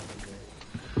we go.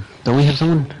 Don't we have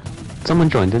someone? Someone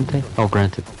joined, didn't they? Oh,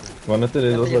 granted. Mándate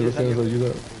de dos lagos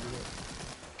ayuda.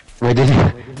 Wait, did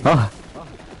he? Oh,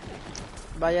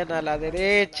 Vayan a la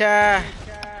derecha.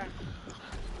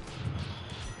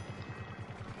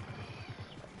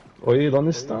 Oye,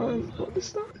 ¿dónde están?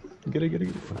 Get it.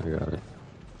 I got it.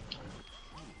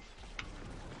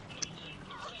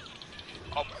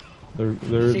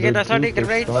 They're Siguen a Sonic, el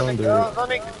Brain.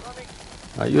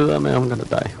 Ayúdame, I'm gonna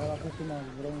die.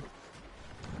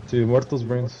 Sí, muertos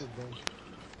brains.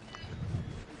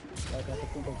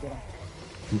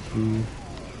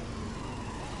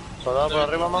 Soldado por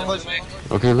arriba, mongos.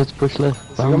 Okay, let's push left.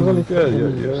 Sigamos a limpiar,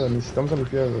 ya, necesitamos a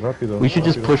limpiar rápido. We should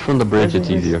just rápido. push from the bridge, it's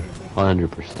easier. 100%.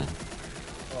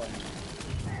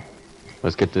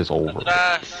 Let's get this over.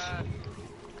 Atrás.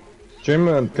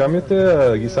 Jim, cámbiate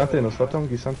a guisante, nos falta un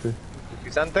guisante.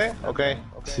 ¿Guisante? Ok.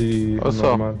 Sí, Oso.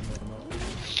 normal.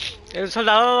 El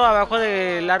soldado abajo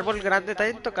del árbol grande está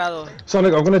bien tocado.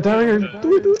 Sonic, I'm gonna die here.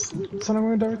 Do it. Sonic, I'm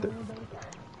gonna die right there.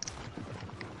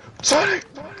 Sonic!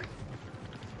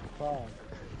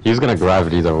 He's gonna grab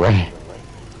it either way.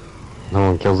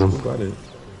 No one kills him. Got it.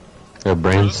 Their There's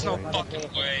brains. no fucking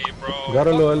way, bro.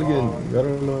 Gáralo a alguien.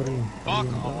 Fuck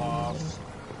off.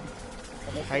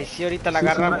 Ahí sí, ahorita la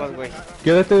agarramos, güey.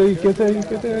 Quédate ahí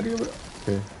arriba.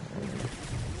 Okay.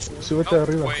 Súbete No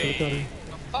arriba, way. súbete arriba.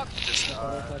 Fuck this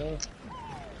guy.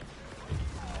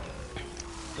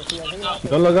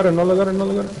 No lo agarren.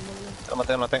 Lo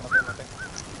maté.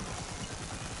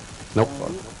 Nope.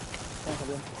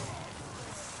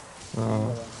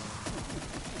 Ah.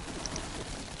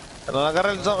 No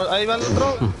agarra el ahí va el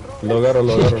otro. Lo agarro.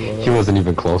 He wasn't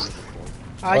even close.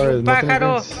 ¡Hay Alright, un nothing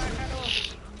pájaro! against-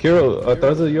 Kiro,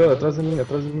 atrás de yo, atrás de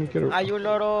mí, Kiro. ¡Hay un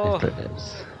loro!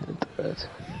 Entonces.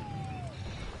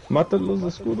 Mata los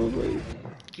escudos, güey.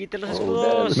 ¡Quiten los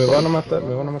escudos! Me van a matar.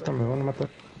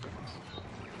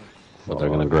 But they're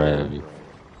gonna grab you.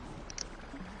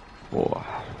 Oh.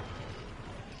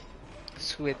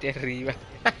 Súbete arriba.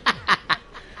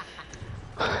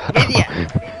 ¡Media!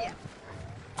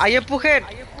 ¡Ahí empujen!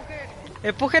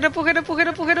 ¡Empujen!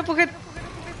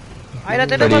 ¡Ahí la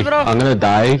tenemos, Ready? bro! I'm gonna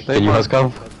die. Can you husk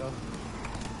up?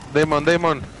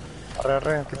 Damon.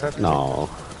 Arre, quítate. No.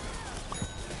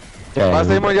 Vas,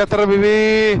 Damon, ya te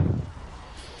reviví.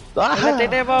 ¡Ahí la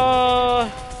tenemos!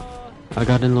 I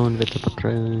got in low vete para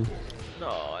atrás.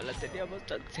 No, la teníamos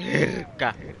tan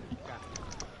cerca.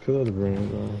 Kill the brain,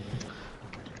 bro.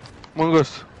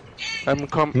 Mungus. I'm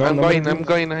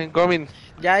going.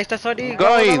 Ya está Sonic.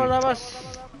 Going. Vamos.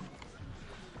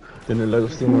 Tiene el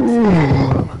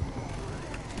Agostino.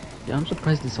 Yeah, I'm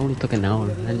surprised this only took an hour.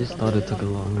 I just thought it took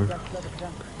longer.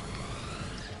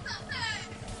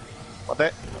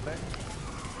 Mate.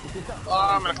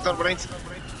 Ah, me la quitó el brains.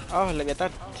 Oh,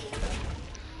 Leviatán.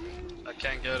 I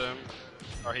can't get him.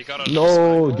 Or he got on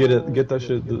No, get that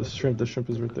shit. The shrimp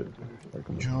is right there.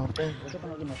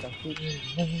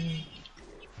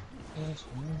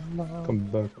 Come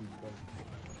back.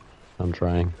 I'm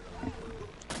trying.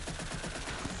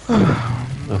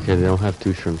 Okay, they don't have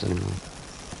 2 shrimps anymore.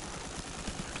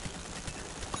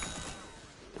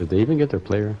 Did they even get their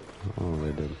player? Oh,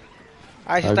 they did.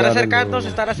 Ay, se I están got acercando, him, se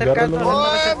están acercando, se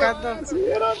Agárralo. están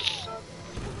acercando.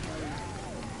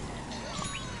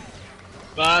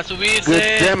 Va a Good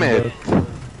subirse. damn it.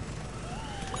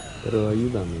 Pero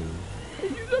ayúdame.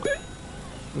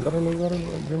 Agárralo.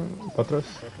 Para atrás.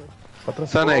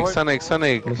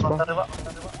 Sonic. No spawn.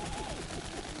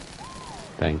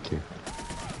 Thank you.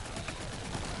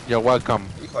 You're welcome.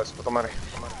 Hijo de su puta madre.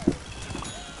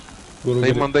 Go to get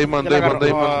it. Damon. Ya la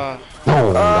agarró.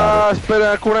 No, Ah,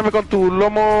 espera, cúbreme con tu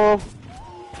lomo.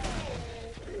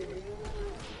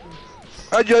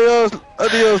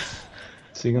 Adiós.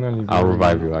 Siguen al I'll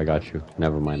revive you, I got you.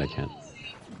 Never mind, I can't.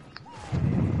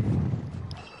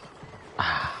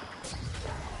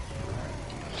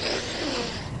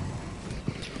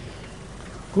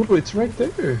 Guru, it's right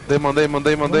there. Damon. Why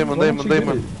don't you get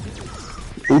it?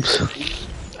 Oops.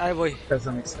 Ahí voy.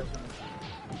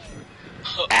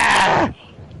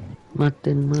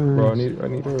 Maten Bro, I más.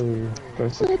 need a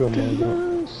guys to kill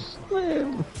me.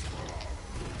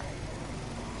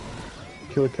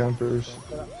 Kill campers.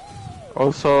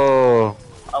 Also,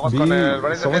 Aguas con el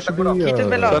brains de someone should tentáculo. be,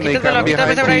 Quítenmelo. Sonic, Quítenmelo, I'm behind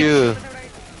quítenmelo, to Brains. you.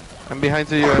 I'm behind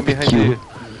to you.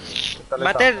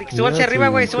 Maten, súbanse arriba,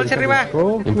 güey, súbanse arriba.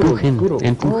 Empujen. Go.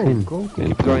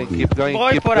 Keep going.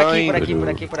 Voy Keep por aquí,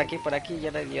 going. por aquí,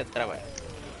 ya no hay otra, güey.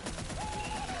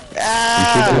 You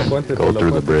should just go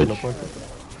through the bridge.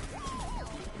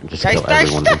 Just Ahí kill está,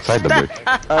 everyone inside the bridge.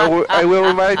 I will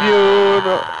revive you.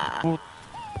 No.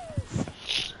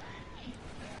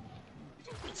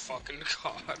 fucking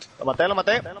god. Lo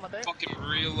maté. Fucking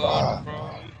reload,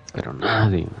 bro. Pero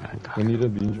nadie. We need a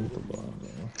beach with the bomb.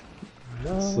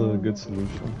 That's a good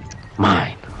solution.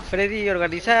 Mine. Freddy,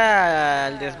 organiza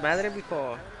el desmadre,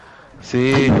 mijo.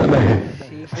 Sí.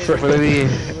 Sí, Freddy.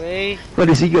 Güey. What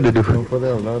is he gonna do? No puede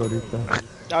hablar ahorita.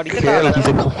 Ahorita estaba hablando. He's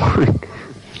a coward.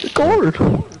 A coward.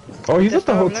 Oh, he's at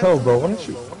the hotel, bro. Why don't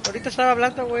you? Ahorita estaba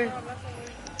hablando, güey.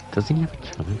 Does he have a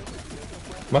child?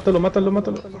 Mátalo.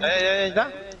 Ya.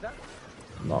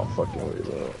 No, fucking way,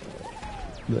 bro.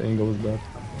 The angle was bad.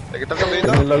 Le quitó el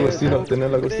sombrerito. Tener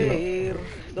el Agostino.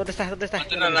 ¿Dónde está?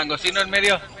 Maten al langostino en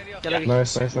medio. Ya lo vi.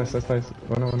 Nice.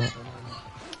 Bueno.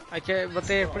 Hay que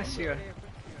bote precio.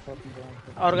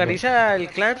 Organiza el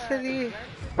clan, Freddy.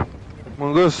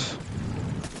 Mungus.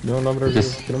 Yo no, hombre,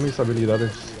 Yes. quiero mis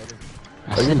habilidades.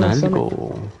 Hacen Ayúdame,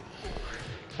 algo.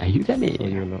 Ayúdame.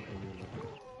 Ayúdalo.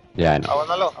 Yeah, I know.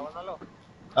 Abandónalo.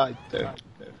 Ay,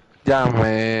 Ya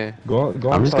me. Go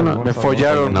I'm just on gonna- top, Me go on top,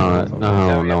 follaron. go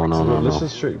on top. No. Let's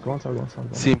just straight. Go on top.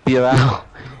 Sin piedad.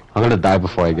 I'm gonna die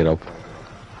before I get up.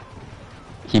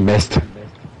 He missed.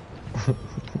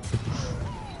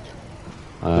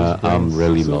 I'm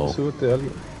really low. Súbete,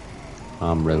 alguien.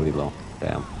 I'm really low.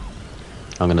 Damn.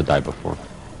 I'm gonna die before.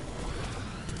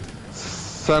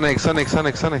 Sonic.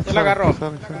 Yo lo agarro.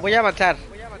 Voy a avanzar.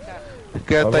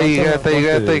 Quédate ahí.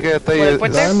 ¿Por el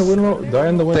puente? Die in the window. Die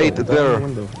in the window. Stay there.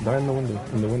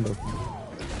 In the window.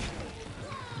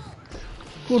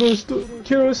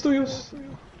 Quiero es tuyos.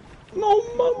 No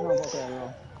mames.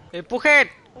 ¡Empujen!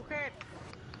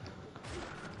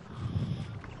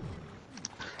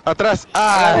 Atrás. A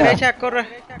la Ah. derecha, corre.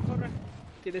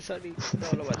 Tiene Sonic.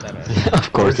 No lo mataron.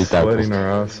 Of course he Sweating tackles.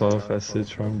 our ass off at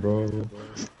Citron, bro.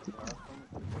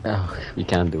 Oh, you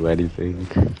can't do anything.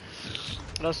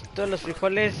 Todos los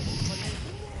frijoles.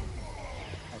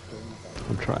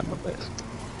 I'm trying my best.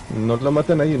 No lo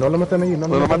maten ahí, no lo maten ahí, no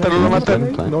No lo maten, ahí, no lo maten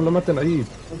maten. ahí, no lo maten ahí.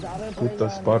 Puta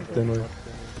Spartan, güey.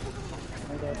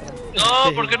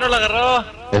 No, ¿por qué no la agarró?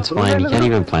 It's fine, you can't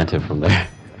even plant it from there.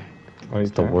 Ahí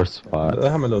It's the está. worst spot.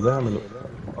 Déjamelo.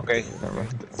 Ok.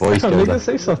 Boy, still Nigga, there.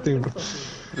 say something, bro.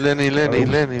 Lenny.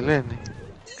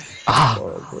 Ah!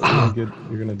 Oh, bro,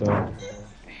 you're gonna die.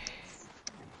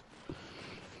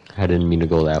 I didn't mean to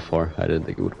go that far. I didn't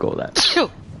think it would go that.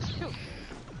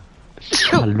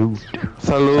 Salud.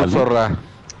 Salud, zorra.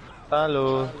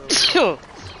 Salud.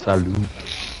 Salud.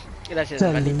 Gracias,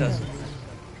 malditos.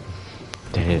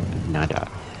 De nada.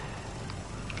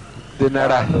 De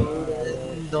nada.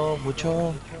 No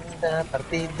mucho. La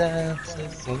partida.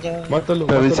 Mátalo.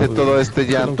 Pero dice mátalo, todo güey. este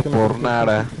llanto Kill him, por kill him,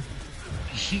 nada.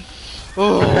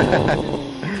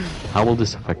 How will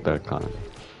this affect the economy?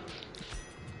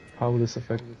 How will this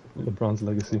affect LeBron's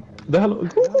legacy? Déjalo.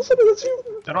 ¿Cómo se le decía?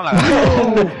 Yo no la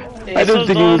agarro. Esos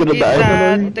think he was dos gonna die.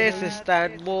 guisantes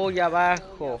están muy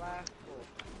abajo.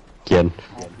 ¿Quién?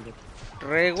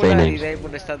 Regular Say y names.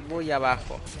 Demon están muy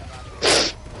abajo.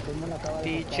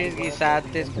 Pinches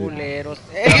guisantes culeros.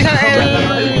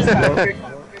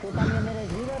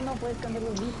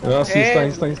 Ah, sí, está.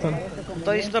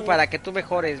 Estoy diciendo para que tú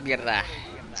mejores, mierda.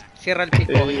 Cierra el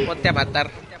pico y ponte a matar.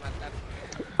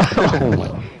 Oh my.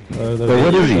 But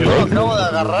what is he, Yo lo right? acabo de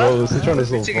agarrar. Bro, Citron is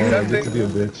so Pinche far. guisante. Get to be a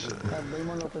bitch.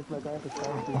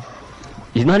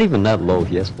 He's not even that low.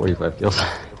 He has 45 kills.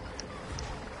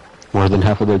 More than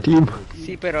half of their team.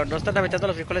 Sí, pero no están aventando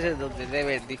los frijoles de donde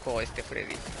deben, dijo este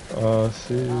Freddy. Ah,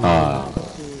 sí. Ah.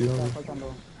 Sí,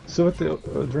 súbete,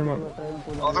 Draymond.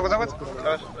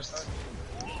 Aguanta.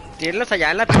 Tírenlos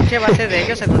allá en la pinche base de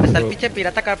ellos, en donde está el pinche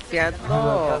pirata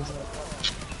campeando.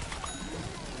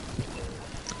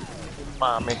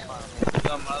 Mame.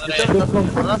 La madre.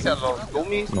 Hacia los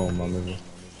dummies. No, mames, güey.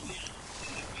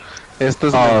 Esto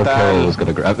es Oh, okay, I mental. was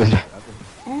gonna grab it.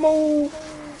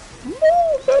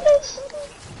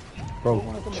 Bro,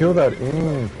 kill that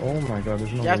imp. Oh my god,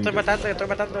 there's no Ya way. estoy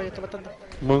matando.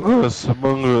 Mongus,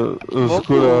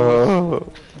 oscuro.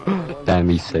 Damn,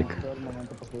 he's sick.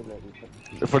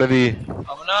 Freddy.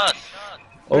 Vámonos.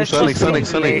 Oh, Sonic.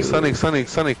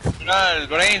 Mira, el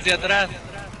Brains de atrás.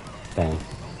 Damn.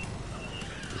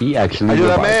 He actually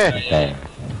Ayúdame. revived. Damn.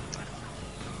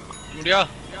 Murió.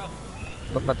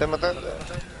 Los maté.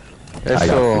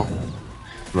 Eso.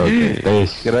 Look at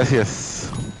this. Gracias.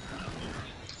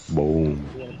 Boom.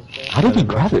 How did he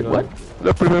grab it? What?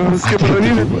 La primera vez que me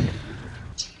reviven.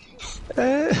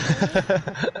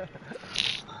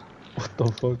 What the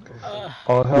fuck?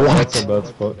 Oh, hell, that's a bad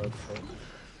spot.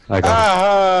 I got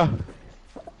Ah.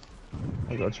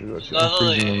 I got you. I'm Lado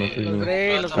freezing him, I'm de... freezing him.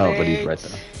 it. No, but he's right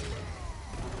there.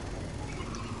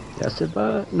 Yes, it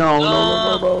va. No.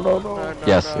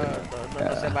 Yes, it.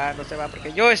 No se va,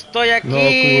 porque yo estoy aquí. No,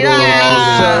 Kuro.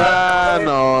 ¡Ah!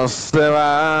 No se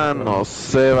va. No,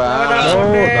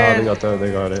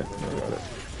 they got it.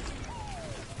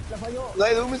 No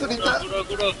hay dummies ahorita.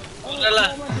 Curo.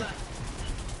 Úsala.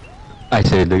 I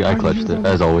saved it. I clutched it,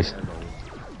 as always.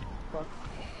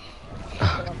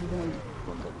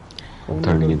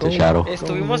 Turning into shadow.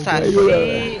 Estuvimos así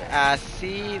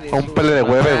de Un sus pele de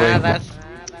hueve, güey. mamadas.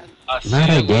 Así Not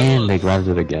de again. huevos. They grabbed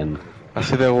it again.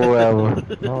 Así de huevo.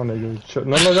 No, nigga.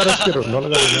 No lo agarres, quiero. No lo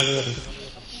agarres.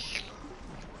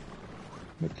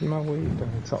 Making my way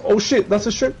down. Oh shit, that's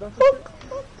a shrimp. Fuck.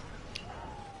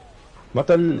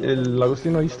 Mata el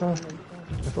Agustino, ahí está.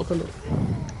 Enfócalo.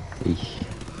 Eesh.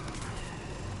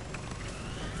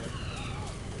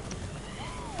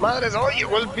 Madres, oye,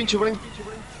 llegó el pinche brain.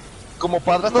 Como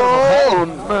padrastro No,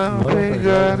 enojado. no,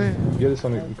 regare. Get it,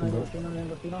 Sonic. You can go.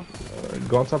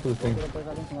 Go on top of the thing.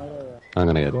 I'm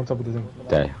gonna get Go on top of the thing.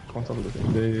 dead. Go on top of the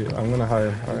thing. I'm gonna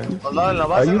hide. Alright. Soldado en la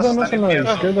base. nos Ayúdanos están en la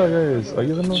limpiando. izquierda, guys.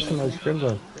 Ayúdanos en la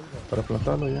izquierda. Para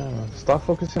plantarlo ya. Stop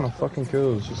focusing on fucking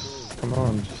kills. Just, come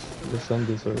on. Just end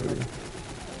this already.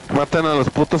 Maten a los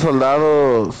putos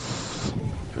soldados.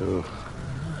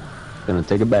 Gonna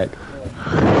take it back.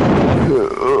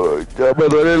 Ya me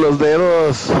duelen los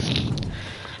dedos.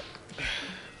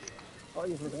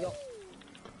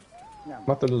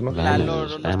 Mátalos. Lalo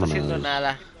no está haciendo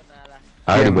nada.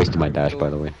 I already wasted my dash, by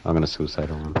the way. I'm gonna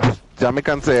suicide on him. Ya me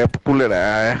cansé,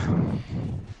 culera.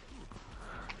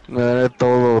 Me duele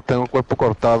todo, tengo el cuerpo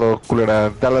cortado, culera.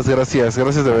 Da las gracias,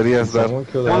 gracias deberías dar. Someone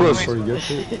kill that Vamos. before you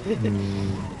get it.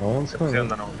 No one's coming.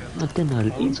 Nothing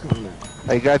al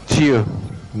I got you.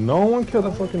 No one killed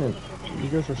that fucking imp. You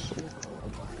guys are so...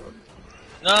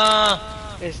 No.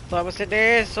 Estamos en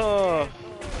eso.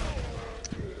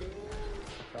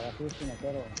 Para ti,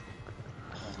 chinotero.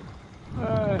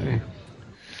 Ay.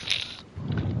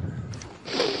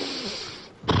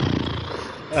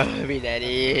 Mi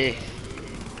nariz.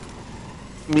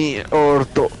 Mi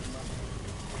orto.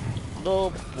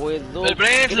 No puedo El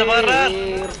Brent la va a agarrar.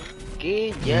 creer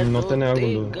que ya No no tiene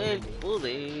ángulo. tenga el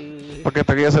poder. ¿Para qué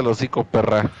te guías el hocico,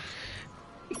 perra?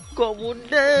 Como un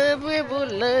ave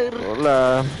volar.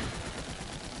 Hola.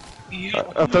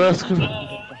 Atrás.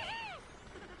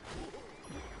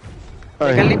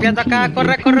 Vengan limpiando acá,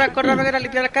 corre, vengan a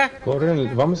limpiar acá.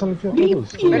 Corren, vamos a limpiar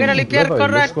todos. Vengan a limpiar, Leva,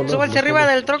 corran, let's go, súbanse let's go. arriba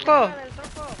del tronco.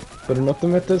 Pero no te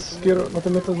metas, no te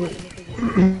metas, güey.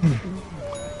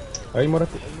 Ahí,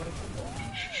 muérete.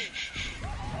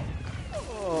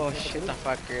 Oh, shit the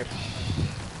fucker.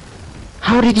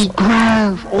 How did he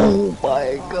grab? Oh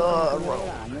my god, bro.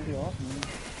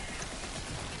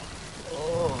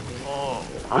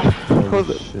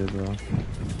 Holy shit, bro.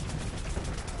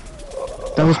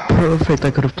 That was perfect.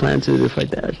 I could have planted it if I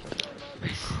dashed.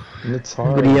 And it's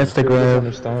hard. But he has to Kid doesn't grab.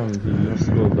 understand. He has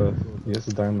to go left. He has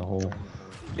to die in the hole.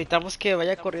 Necesitamos que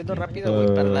vaya corriendo rápido, güey,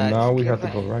 para la Now we have to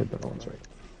izquierda. go right, but no one's right.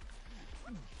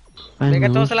 I Venga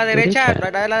know, todos a la but derecha, it's no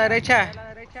hay nada a la derecha.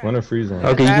 We're in a freeze zone.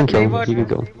 Okay, you can kill him. Playboy. You can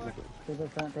go. Estoy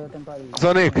temprano.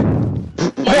 Sonic.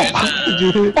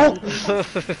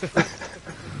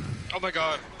 Oh my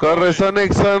god. Corre,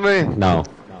 Sonic, Sonic. No.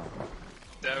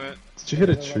 Damn it. Did you hit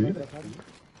a tree?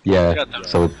 Yeah.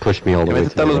 So it pushed me all the way to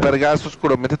Métete a the los right. vergazos,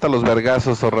 Kuro. Métete a los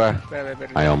vergazos, zorra.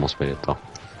 I almost made it though.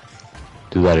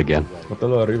 Do that again.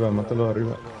 Mátalo de arriba, mátalo de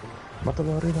arriba.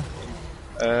 Mátalo de arriba.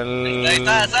 Ahí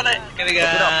está, sale. Que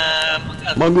diga.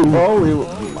 Mango. Oh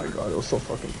my god, it was so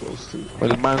fucking close too.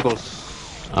 El mangos.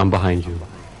 I'm behind you.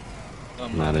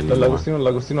 Not El anymore.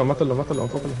 Agustino, mátalo, enfócalo.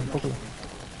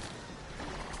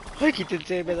 Ay,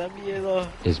 quítense, me da miedo.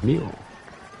 It's mío.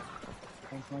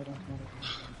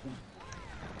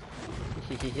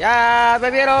 ¡Ya! ¡Me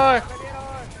vieron!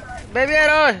 ¡Me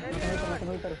vieron!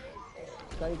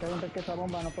 Está bien, que esa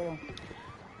bomba, no puedo.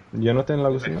 ¿Ya no tienen el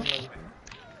Agustino? Está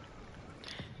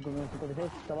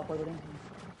abajo del ring.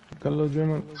 Carlos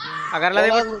German. Agarra la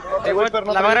la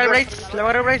agarra el brace, la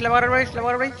agarra el brace, la agarra el brace, la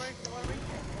agarra el brace.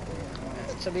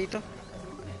 Saludito.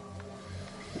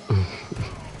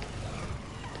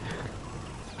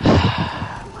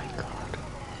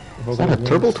 Is that a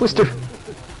turbo twister?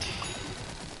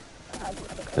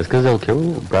 It's because they'll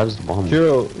kill grabs the bomb.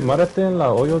 Kiro, márate en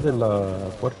la hoyo de la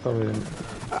puerta, güey.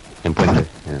 En puente.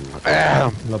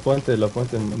 La puente,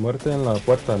 muerte en la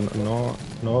puerta, no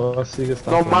sigues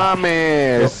tan. No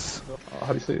mames. How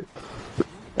do you say it?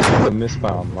 It's a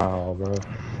misbound, wow, bro.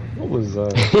 What was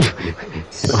that?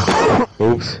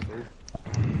 Oops.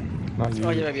 Not you.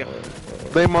 Oye, me vio.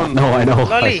 Damon. No, I know.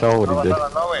 Loli. I saw what he did.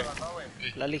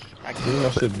 Loli, aquí. Sí, no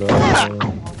shit, bro.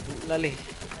 Loli.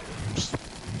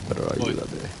 Pero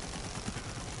ayúdate.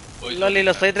 Loli,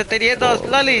 lo estoy entreteniendo.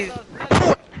 Loli.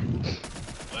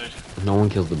 No one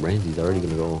kills the brains. He's already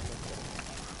gonna go.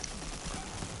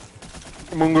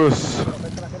 Mungus.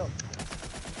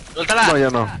 Suéltala. No, ya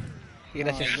no.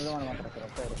 Gracias.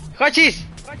 ¡Hochis!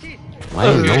 Why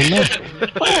is no one left?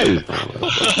 Why is no one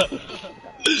left?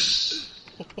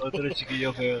 Otro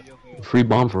chiquillo feo. Free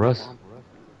bomb for us.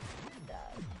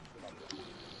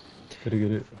 Gotta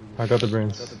get it. I got the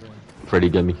brains. Freddy,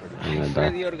 get me. I'm gonna die.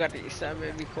 Freddy,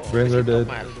 organízame, mijo. Brains are dead.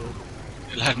 Mal.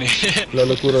 La neta. La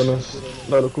locura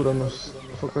nos.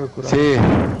 Foca de cura. Sí.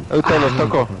 Ahorita los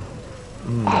toco.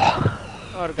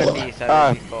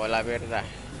 Organízame, mijo, la verdad.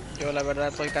 Yo la verdad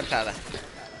estoy cansada.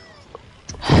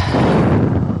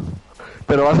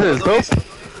 Pero va a ser el top.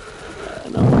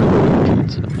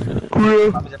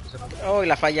 Oh, y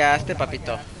la fallaste,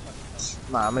 papito.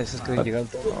 Mames, es que llegaron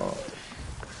todos.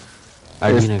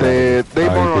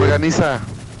 Damon organiza.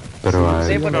 Pero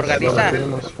Sí, bueno, organiza.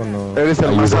 Eres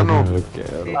el más sano.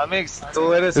 Amix,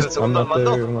 tú eres el segundo al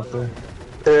mando.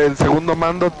 El segundo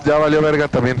mando ya valió verga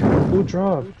también. Who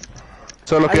dropped?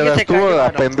 Solo Alguien quedas se tú cayó, o la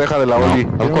 ¿no? pendeja de la Oli.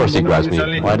 Of course he grabs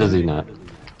me. Why does he not?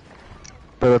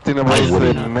 Pero tiene voz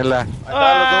de Mela.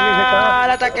 ¡Ah!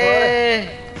 ¡La ataqué!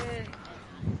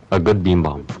 A good beam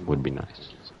bomb would be nice.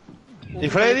 ¿Y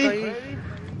Freddy?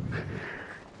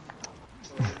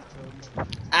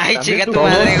 Ay, chica tu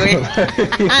madre, güey.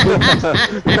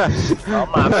 No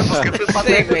mames, pues que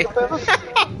Sí, güey.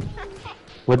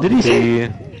 What did he say?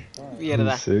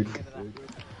 Mierda. Sick.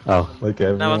 Oh. Like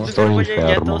Nada everyone. más Estoy güey, ya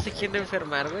enfermo. todos se quieren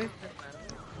enfermar, güey.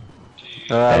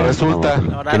 Resulta.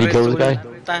 Ahora Can you kill this guy?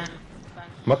 resulta.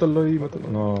 Mátalo ahí, mátalo.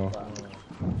 No.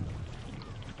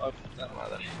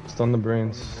 Stun the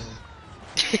brains.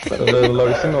 El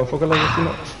Agustino, foca el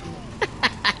Agustino.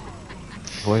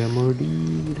 Voy a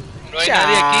morir. No hay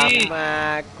nadie aquí.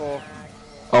 Chamaco.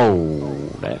 Oh,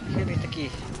 damn. ¿Quién está aquí?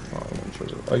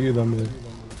 Ayúdame.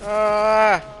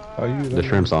 Ah, The Ayúdame.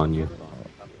 shrimp's on you.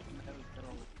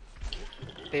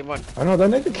 Demon. I know, that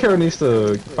nigga Kara needs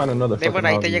to find another fucking Demon,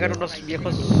 ahí te hobby, llegan bro. unos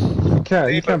viejos.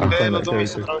 He can't be playing los that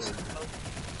zombies character. otra vez.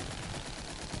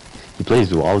 He plays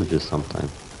Zoologist sometime.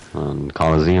 On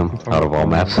Coliseum, out of all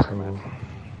maps.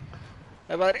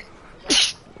 Ay, madre.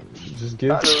 Just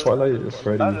give Twilight a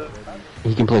Freddy.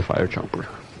 He can play Fire Chomper.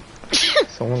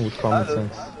 Someone with common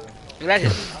sense.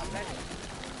 Gracias.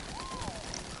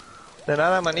 De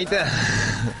nada, manita.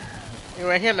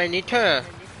 Gracias, manito.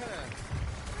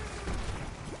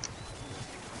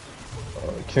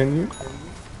 Can you?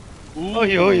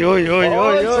 Uy, uy, uy, uy,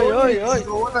 uy, uy, uy,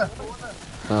 uy.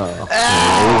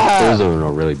 It was in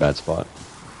a really bad spot.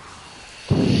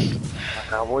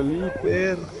 Acabó el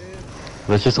hiper.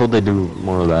 Let's just hope they do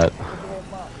more of that.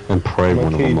 And pray My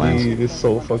one of them lands. KD is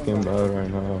so fucking bad right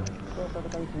now.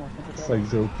 It's like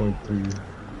 0.3.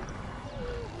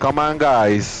 Come on,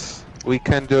 guys. We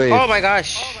can do it. Oh my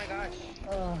gosh.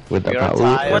 With the You're power.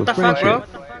 tired. What the fuck, bro?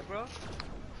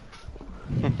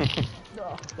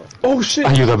 Oh shit!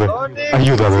 Ayúdame.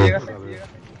 Ayúdame.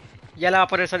 Ya la va a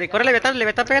poner Sonic. Corre, Leviatán,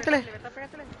 pégatele.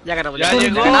 Ya ganamos, Ya ya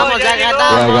llegó, ganamos, ya llegó.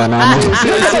 Ya ganamos.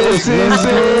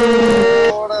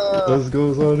 Let's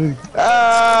go, Sonic.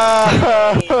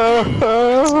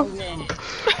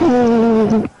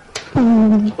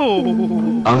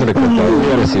 I'm gonna click that. We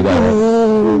gotta see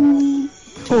that.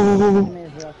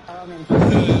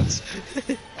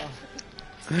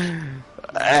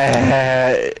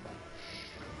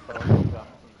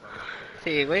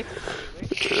 Sí, güey.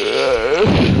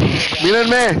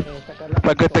 Mírenme.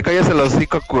 Para que te calles el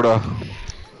hocico, curo.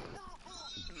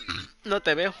 No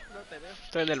te veo.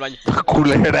 Estoy en el baño.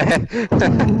 Culera.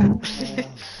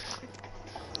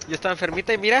 Yo estaba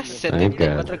enfermita y mira,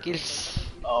 74 kills.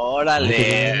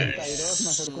 Órale.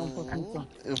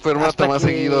 Enfermate Hasta más que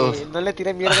seguido. no le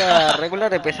tiré mierda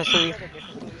regular, empecé a subir.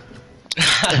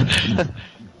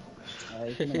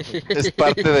 Es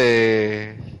parte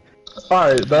de...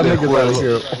 Alright, that Del nigga's out juego. of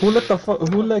here.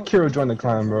 Who let Kira join the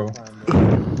clan, bro?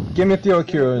 Give me Theo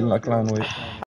Kira in the clan, wait.